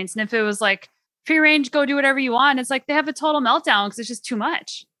constraints. And if it was like free range, go do whatever you want, it's like they have a total meltdown because it's just too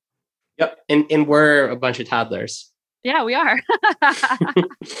much. Yep. And we're a bunch of toddlers. Yeah, we are.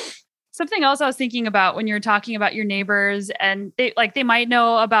 Something else I was thinking about when you're talking about your neighbors and they might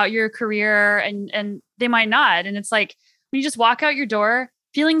know about your career and they might not. And it's like when you just walk out your door,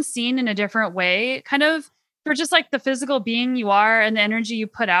 feeling seen in a different way, kind of for just like the physical being you are and the energy you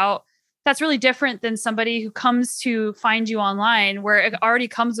put out. That's really different than somebody who comes to find you online where it already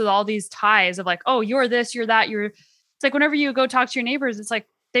comes with all these ties of like, oh, you're this, you're that, it's like whenever you go talk to your neighbors, it's like,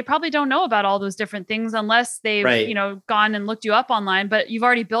 they probably don't know about all those different things unless they've, gone and looked you up online, but you've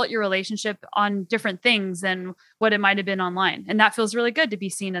already built your relationship on different things than what it might've been online. And that feels really good to be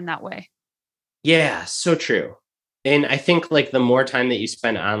seen in that way. Yeah, so true. And I think like the more time that you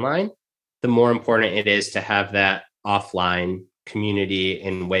spend online, the more important it is to have that offline community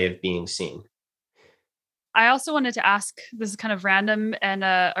and way of being seen. I also wanted to ask, this is kind of random and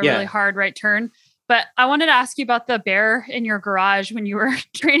a really hard right turn, but I wanted to ask you about the bear in your garage when you were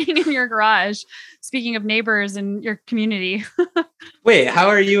training in your garage. Speaking of neighbors and your community. Wait, how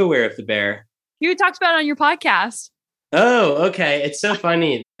are you aware of the bear? You talked about it on your podcast. Oh, okay. It's so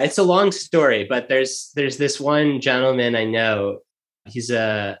funny. It's a long story, but there's this one gentleman I know. He's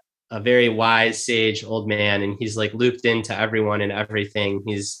a very wise, sage old man, and he's like looped into everyone and everything.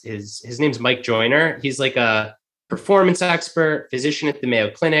 His name's Mike Joyner. He's like a performance expert, physician at the Mayo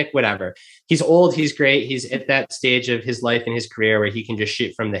Clinic, whatever. He's old, he's great. He's at that stage of his life and his career where he can just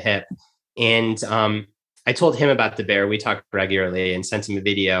shoot from the hip. And I told him about the bear. We talk regularly and sent him a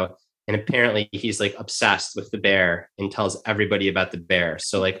video. And apparently he's like obsessed with the bear and tells everybody about the bear.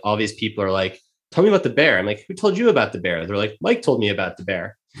 So like all these people are like, tell me about the bear. I'm like, who told you about the bear? They're like, Mike told me about the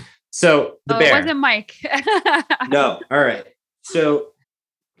bear. So the bear. It wasn't Mike. No. All right. So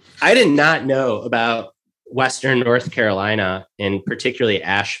I did not know about Western North Carolina and particularly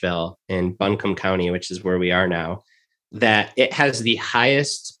Asheville in Buncombe County, which is where we are now, that it has the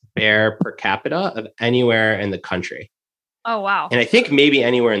highest bear per capita of anywhere in the country. Oh, wow. And I think maybe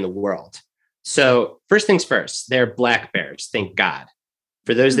anywhere in the world. So first things first, they're black bears. Thank God.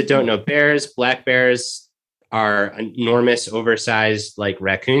 For those that don't know bears, black bears are enormous, oversized, like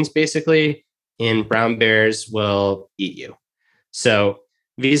raccoons, basically, and brown bears will eat you. So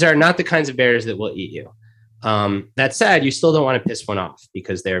these are not the kinds of bears that will eat you. That said, you still don't want to piss one off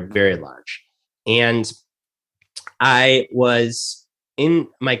because they're very large. And I was in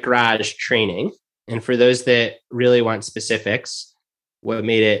my garage training. And for those that really want specifics, what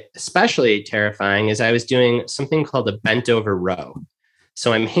made it especially terrifying is I was doing something called a bent over row.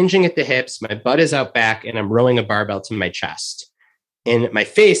 So I'm hinging at the hips, my butt is out back, and I'm rowing a barbell to my chest. And my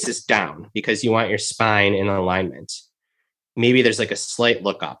face is down because you want your spine in alignment. Maybe there's like a slight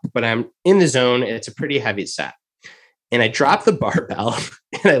look up, but I'm in the zone. It's a pretty heavy set. And I drop the barbell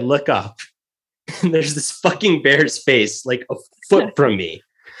and I look up, and there's this fucking bear's face like a foot from me.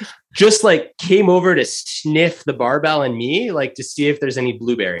 Just like came over to sniff the barbell and me, like to see if there's any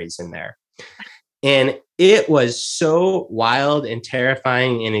blueberries in there. And it was so wild and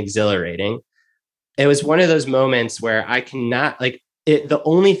terrifying and exhilarating. It was one of those moments where I cannot like it. The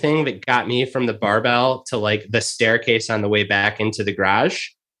only thing that got me from the barbell to like the staircase on the way back into the garage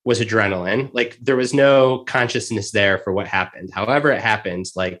was adrenaline. Like there was no consciousness there for what happened. However, it happened,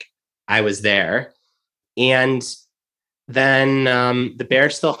 like I was there. And then the bear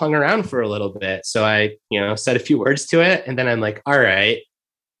still hung around for a little bit. So I, said a few words to it. And then I'm like, all right,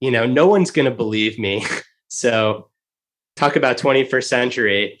 no one's going to believe me. So talk about 21st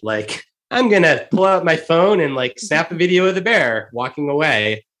century. Like I'm going to pull out my phone and like snap a video of the bear walking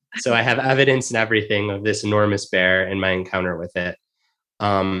away. So I have evidence and everything of this enormous bear and my encounter with it.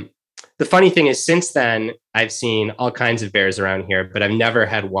 The funny thing is, since then, I've seen all kinds of bears around here, but I've never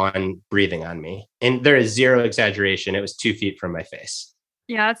had one breathing on me. And there is zero exaggeration. It was 2 feet from my face.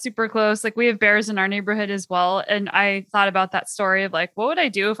 Yeah, it's super close. Like we have bears in our neighborhood as well. And I thought about that story of like, what would I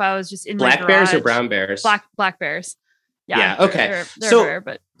do if I was just in my garage? Black bears or brown bears? Black bears. Yeah. Okay. They're rare,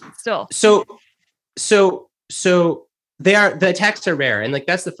 but still. So the attacks are rare. And like,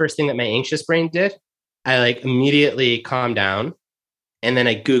 that's the first thing that my anxious brain did. I like immediately calmed down. And then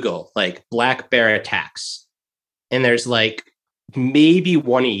I Google like black bear attacks. And there's like maybe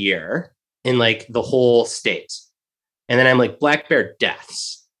one a year in like the whole state. And then I'm like black bear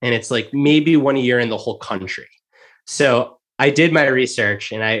deaths. And it's like maybe one a year in the whole country. So I did my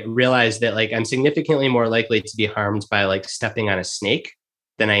research and I realized that like I'm significantly more likely to be harmed by like stepping on a snake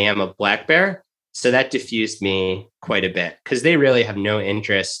than I am a black bear. So that diffused me quite a bit because they really have no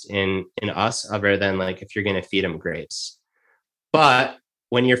interest in us other than like if you're going to feed them grapes. But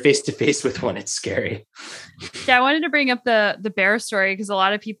when you're face to face with one, it's scary. Yeah, I wanted to bring up the bear story because a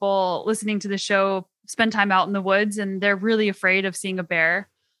lot of people listening to the show spend time out in the woods and they're really afraid of seeing a bear.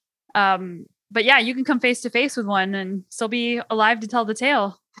 But yeah, you can come face to face with one and still be alive to tell the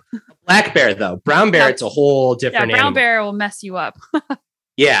tale. Black bear, though. Brown bear, it's a whole different brown animal. Bear will mess you up.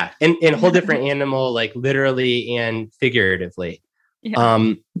 Yeah, and a whole different animal, like literally and figuratively.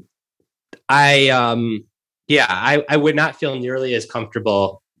 Yeah. I would not feel nearly as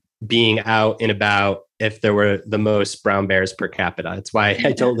comfortable being out and about if there were the most brown bears per capita. It's why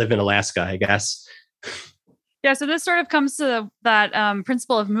I don't live in Alaska, I guess. Yeah, so this sort of comes to that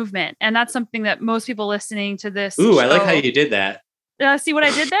principle of movement. And that's something that most people listening to this Ooh, show, I like how you did that. See what I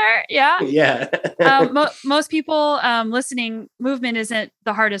did there? Yeah. Yeah. Most people listening, movement isn't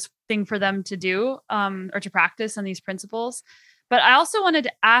the hardest thing for them to do or to practice on these principles. But I also wanted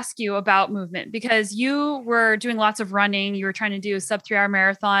to ask you about movement because you were doing lots of running. You were trying to do a sub 3-hour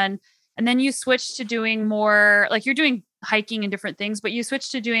marathon. And then you switched to doing more, like you're doing hiking and different things, but you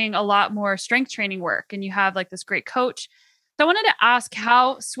switched to doing a lot more strength training work. And you have like this great coach. So I wanted to ask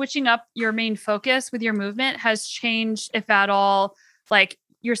how switching up your main focus with your movement has changed, if at all, like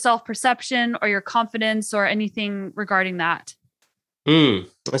your self-perception or your confidence or anything regarding that.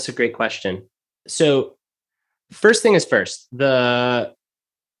 That's a great question. So first thing is first, the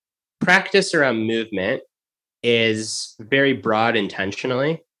practice around movement is very broad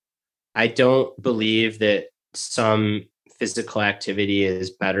intentionally. I don't believe that some physical activity is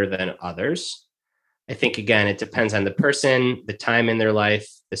better than others. I think, again, it depends on the person, the time in their life,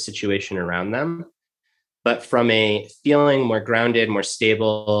 the situation around them. But from a feeling more grounded, more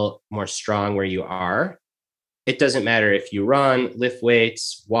stable, more strong where you are, it doesn't matter if you run, lift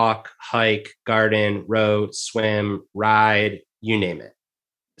weights, walk, hike, garden, row, swim, ride, you name it.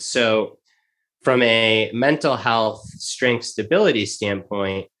 So from a mental health, strength, stability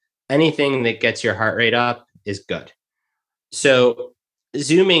standpoint, anything that gets your heart rate up is good. So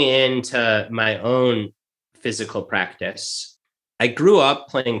zooming into my own physical practice, I grew up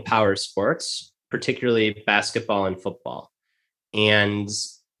playing power sports, particularly basketball and football. And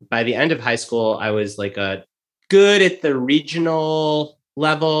by the end of high school, I was like a good at the regional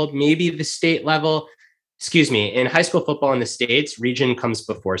level, maybe the state level. Excuse me. In high school football in the States, region comes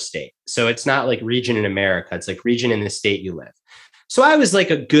before state. So it's not like region in America. It's like region in the state you live. So I was like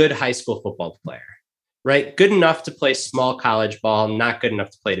a good high school football player, right? Good enough to play small college ball, not good enough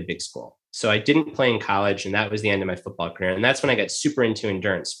to play at a big school. So I didn't play in college, and that was the end of my football career. And that's when I got super into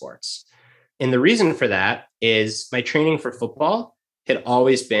endurance sports. And the reason for that is my training for football had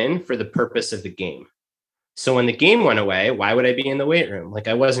always been for the purpose of the game. So when the game went away, why would I be in the weight room? Like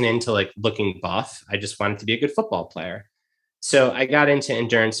I wasn't into like looking buff. I just wanted to be a good football player. So I got into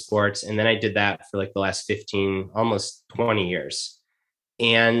endurance sports, and then I did that for like the last 15, almost 20 years.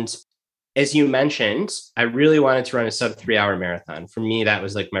 And as you mentioned, I really wanted to run a sub 3 hour marathon. For me, that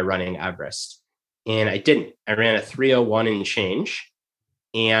was like my running Everest. And I didn't. I ran a 3:01 and change.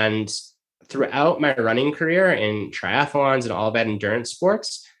 And throughout my running career in triathlons and all that endurance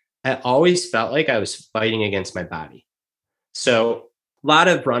sports, I always felt like I was fighting against my body. So a lot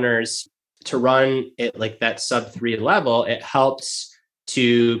of runners, to run at like that sub 3 level, it helps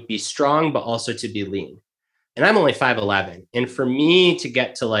to be strong, but also to be lean. And I'm only 5'11". And for me to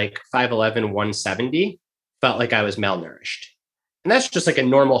get to like 5'11", 170 felt like I was malnourished. And that's just like a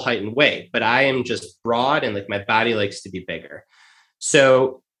normal height and weight, but I am just broad and like my body likes to be bigger.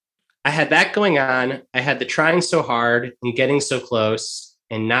 So I had that going on. I had the trying so hard and getting so close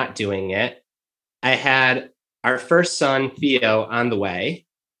and not doing it. I had our first son, Theo, on the way.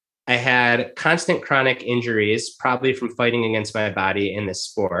 I had constant chronic injuries, probably from fighting against my body in this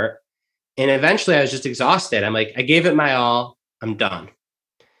sport. And eventually I was just exhausted. I'm like, I gave it my all. I'm done.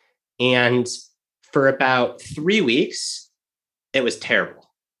 And for about 3 weeks, it was terrible.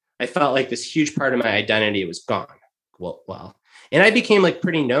 I felt like this huge part of my identity was gone. Well, and I became like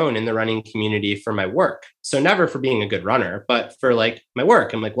pretty known in the running community for my work. So never for being a good runner, but for like my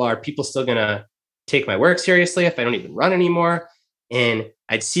work. I'm like, well, are people still going to take my work seriously if I don't even run anymore? And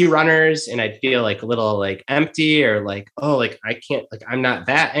I'd see runners and I'd feel like a little like empty or like, oh, like I can't, like I'm not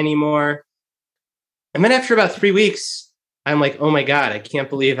that anymore. And then after about 3 weeks, I'm like, oh my God, I can't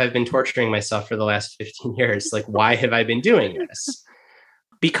believe I've been torturing myself for the last 15 years. Like, why have I been doing this?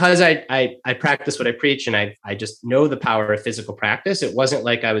 Because I practice what I preach and I just know the power of physical practice. It wasn't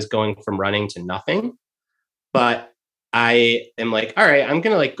like I was going from running to nothing, but I am like, all right, I'm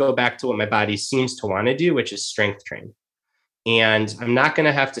going to like go back to what my body seems to want to do, which is strength train. And I'm not going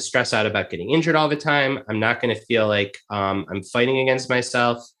to have to stress out about getting injured all the time. I'm not going to feel like I'm fighting against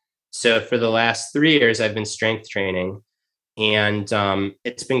myself. So for the last 3 years, I've been strength training, and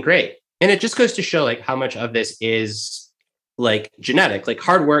it's been great. And it just goes to show like how much of this is like genetic. Like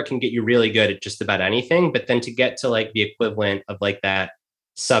hard work can get you really good at just about anything, but then to get to like the equivalent of like that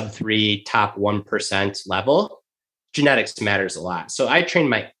sub 3 top 1% level, genetics matters a lot. So I trained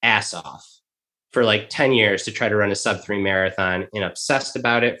my ass off for like 10 years to try to run a sub 3 marathon, and obsessed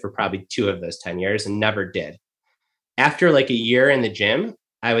about it for probably 2 of those 10 years and never did. After like a year in the gym,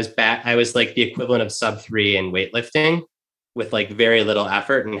 I was back. I was like the equivalent of sub 3 in weightlifting with like very little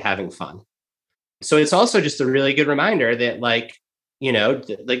effort and having fun. So it's also just a really good reminder that like, you know,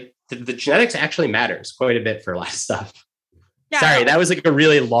 like the genetics actually matters quite a bit for a lot of stuff. Yeah. Sorry, that was like a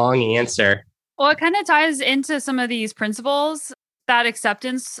really long answer. Well, it kind of ties into some of these principles. That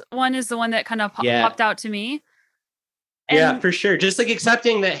acceptance one is the one that kind of popped out to me. And yeah, for sure. Just like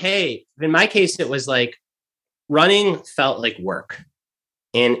accepting that, hey, in my case, it was like running felt like work.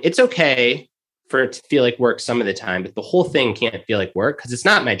 And it's okay for it to feel like work some of the time, but the whole thing can't feel like work because it's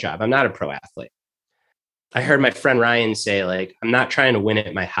not my job. I'm not a pro athlete. I heard my friend Ryan say, like, I'm not trying to win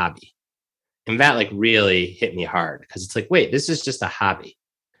at my hobby. And that like really hit me hard because it's like, wait, this is just a hobby.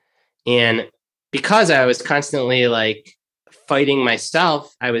 And because I was constantly like fighting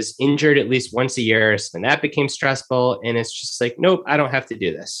myself, I was injured at least once a year. So then that became stressful. And it's just like, nope, I don't have to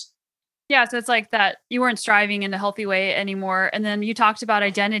do this. Yeah, so it's like that you weren't striving in a healthy way anymore. And then you talked about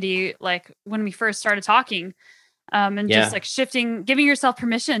identity, like when we first started talking, just like shifting, giving yourself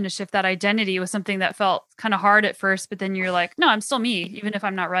permission to shift that identity was something that felt kind of hard at first. But then you're like, no, I'm still me, even if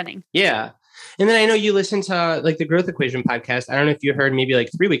I'm not running. Yeah. And then I know you listened to like the Growth Equation podcast. I don't know if you heard maybe like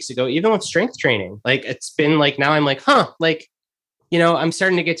 3 weeks ago, even with strength training, like it's been like, now I'm like, like, you know, I'm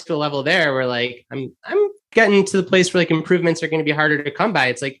starting to get to a level there where like, I'm getting to the place where like improvements are going to be harder to come by.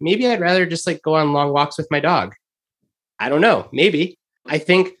 It's like, maybe I'd rather just like go on long walks with my dog. I don't know. Maybe. I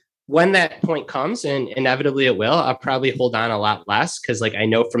think when that point comes, and inevitably it will, I'll probably hold on a lot less. Cause like, I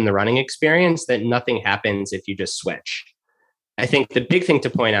know from the running experience that nothing happens if you just switch. I think the big thing to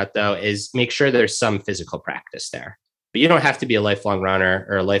point out though, is make sure there's some physical practice there, but you don't have to be a lifelong runner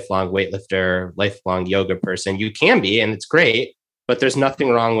or a lifelong weightlifter, lifelong yoga person. You can be, and it's great, but there's nothing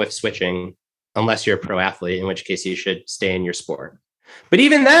wrong with switching unless you're a pro athlete, in which case you should stay in your sport. But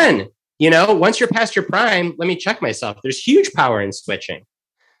even then, you know, once you're past your prime, let me check myself. There's huge power in switching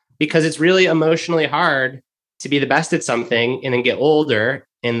because it's really emotionally hard to be the best at something and then get older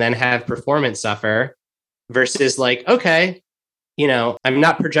and then have performance suffer versus like, okay, you know, I'm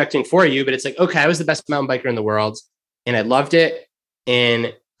not projecting for you, but it's like, okay, I was the best mountain biker in the world and I loved it.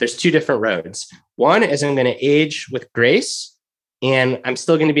 And there's 2 different roads. One is I'm going to age with grace, And I'm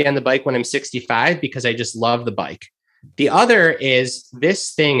still going to be on the bike when I'm 65 because I just love the bike. The other is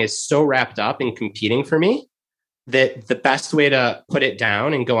this thing is so wrapped up in competing for me that the best way to put it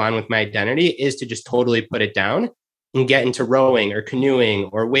down and go on with my identity is to just totally put it down and get into rowing or canoeing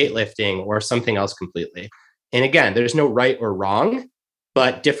or weightlifting or something else completely. And again, there's no right or wrong,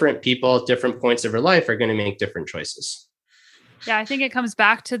 but different people at different points of their life are going to make different choices. Yeah, I think it comes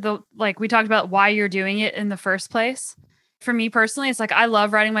back to like we talked about why you're doing it in the first place. For me personally, it's like I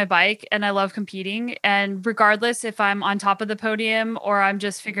love riding my bike and I love competing. And regardless if I'm on top of the podium or I'm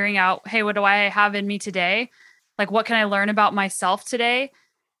just figuring out, hey, what do I have in me today? Like, what can I learn about myself today?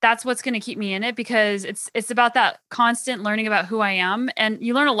 That's what's going to keep me in it, because it's about that constant learning about who I am. And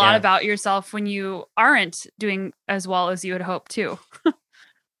you learn a lot about yourself when you aren't doing as well as you would hope too.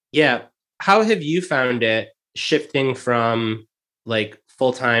 Yeah. How have you found it shifting from like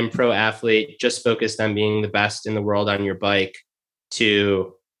full-time pro athlete, just focused on being the best in the world on your bike,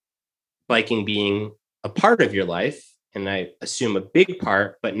 to biking being a part of your life? And I assume a big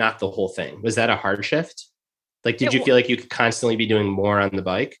part, but not the whole thing. Was that a hard shift? Like, did you feel like you could constantly be doing more on the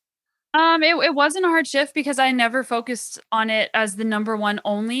bike? It wasn't a hard shift because I never focused on it as the number one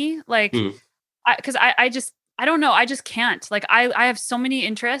only. Like, because I don't know. I just can't. Like, I have so many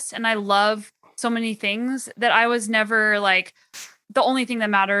interests and I love so many things that I was never like, the only thing that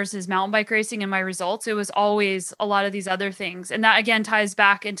matters is mountain bike racing and my results. It was always a lot of these other things. And that again ties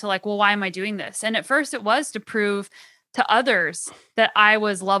back into like, well, why am I doing this? And at first it was to prove to others that I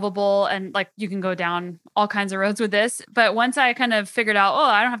was lovable, and like you can go down all kinds of roads with this. But once I kind of figured out, oh,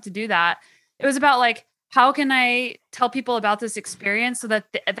 I don't have to do that. It was about like, how can I tell people about this experience so that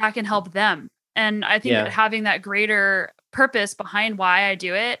that can help them? And I think that having that greater purpose behind why I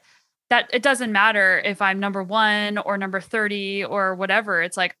do it, that it doesn't matter if I'm number 1 or number 30 or whatever.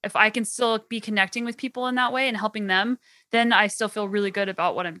 It's like, if I can still be connecting with people in that way and helping them, then I still feel really good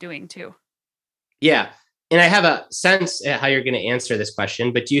about what I'm doing too. Yeah. And I have a sense at how you're going to answer this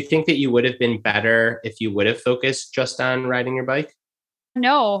question, but do you think that you would have been better if you would have focused just on riding your bike?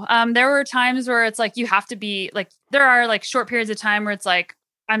 No. There were times where it's like, you have to be like, there are like short periods of time where it's like,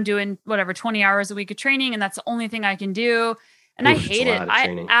 I'm doing whatever, 20 hours a week of training, and that's the only thing I can do. And I hate it.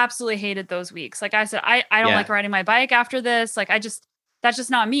 I absolutely hated those weeks. Like I said, I don't like riding my bike after this. Like that's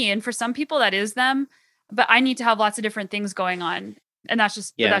just not me. And for some people that is them, but I need to have lots of different things going on. And that's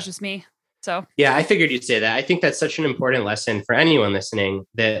just me. So, yeah, I figured you'd say that. I think that's such an important lesson for anyone listening,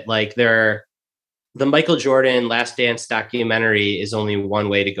 that like the Michael Jordan Last Dance documentary is only one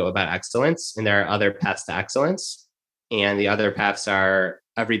way to go about excellence. And there are other paths to excellence. And the other paths are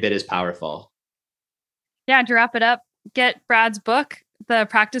every bit as powerful. Yeah. To wrap it up, get Brad's book, The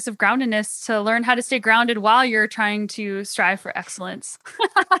Practice of Groundedness, to learn how to stay grounded while you're trying to strive for excellence.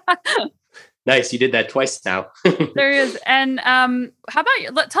 Nice. You did that twice now. There is. And how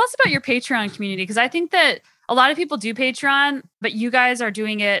about tell us about your Patreon community? Because I think that a lot of people do Patreon, but you guys are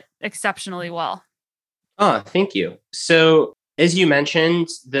doing it exceptionally well. Oh, thank you. So as you mentioned,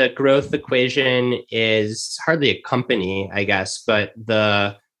 the growth equation is hardly a company, I guess, but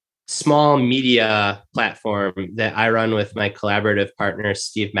the small media platform that I run with my collaborative partner,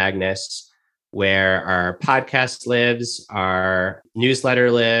 Steve Magnus, where our podcast lives, our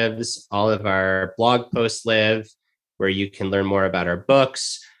newsletter lives, all of our blog posts live, where you can learn more about our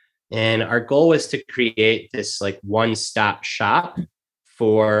books. And our goal was to create this like one-stop shop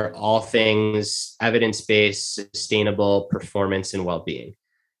for all things evidence-based, sustainable performance and well-being.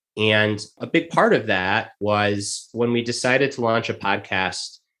 And a big part of that was when we decided to launch a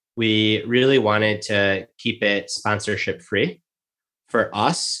podcast, we really wanted to keep it sponsorship free. For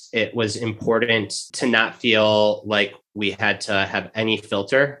us, it was important to not feel like we had to have any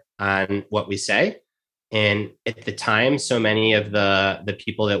filter on what we say. And at the time, so many of the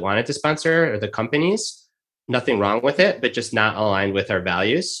people that wanted to sponsor, or the companies, nothing wrong with it, but just not aligned with our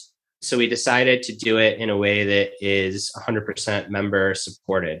values. So we decided to do it in a way that is 100% member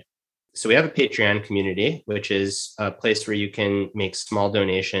supported. So we have a Patreon community, which is a place where you can make small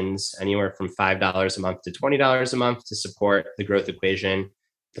donations, anywhere from $5 a month to $20 a month, to support the growth equation,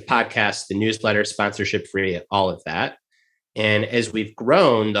 the podcast, the newsletter, sponsorship free, all of that. And as we've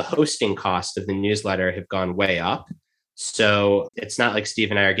grown, the hosting cost of the newsletter have gone way up. So it's not like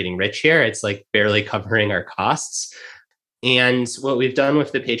Steve and I are getting rich here. It's like barely covering our costs. And what we've done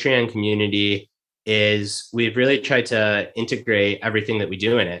with the Patreon community is we've really tried to integrate everything that we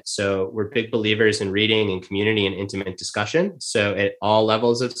do in it. So we're big believers in reading and community and intimate discussion. So at all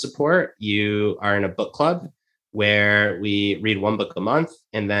levels of support, you are in a book club where we read one book a month,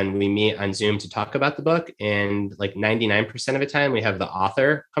 and then we meet on Zoom to talk about the book. And like 99% of the time, we have the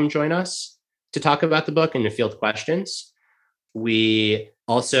author come join us to talk about the book and to field questions. We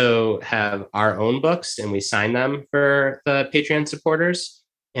also have our own books and we sign them for the Patreon supporters.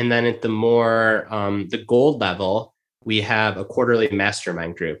 And then at the gold level, we have a quarterly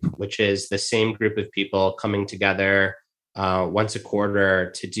mastermind group, which is the same group of people coming together once a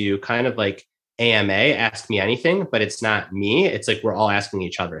quarter to do kind of like AMA, Ask Me Anything, but it's not me. It's like we're all asking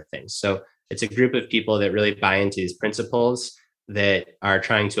each other things. So it's a group of people that really buy into these principles that are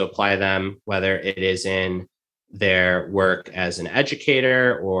trying to apply them, whether it is in their work as an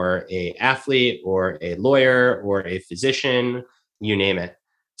educator or a athlete or a lawyer or a physician, you name it.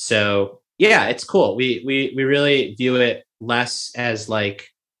 So yeah, it's cool. We really view it less as like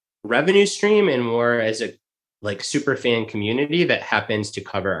revenue stream and more as a like super fan community that happens to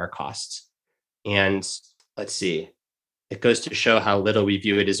cover our costs. And let's see, it goes to show how little we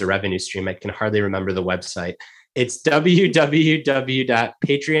view it as a revenue stream. I can hardly remember the website. It's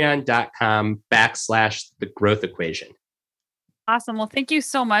www.patreon.com/the growth equation. Awesome. Well, thank you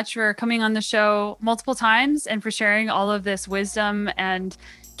so much for coming on the show multiple times and for sharing all of this wisdom and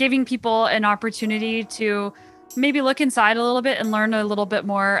giving people an opportunity to maybe look inside a little bit and learn a little bit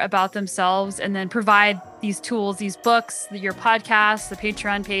more about themselves, and then provide these tools, these books, your podcast, the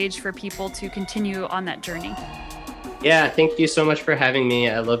Patreon page for people to continue on that journey. Yeah, thank you so much for having me.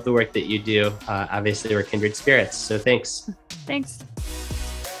 I love the work that you do. Obviously, we're kindred spirits, so thanks. Thanks.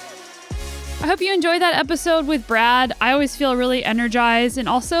 I hope you enjoyed that episode with Brad. I always feel really energized and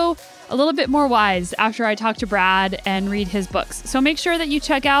also a little bit more wise after I talk to Brad and read his books. So make sure that you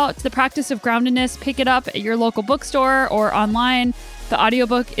check out The Practice of Groundedness. Pick it up at your local bookstore or online. The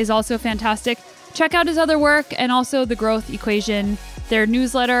audiobook is also fantastic. Check out his other work and also The Growth Equation. Their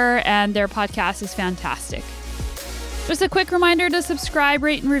newsletter and their podcast is fantastic. Just a quick reminder to subscribe,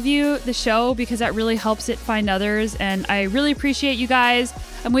 rate, and review the show because that really helps it find others. And I really appreciate you guys.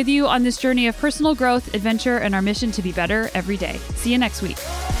 I'm with you on this journey of personal growth, adventure, and our mission to be better every day. See you next week.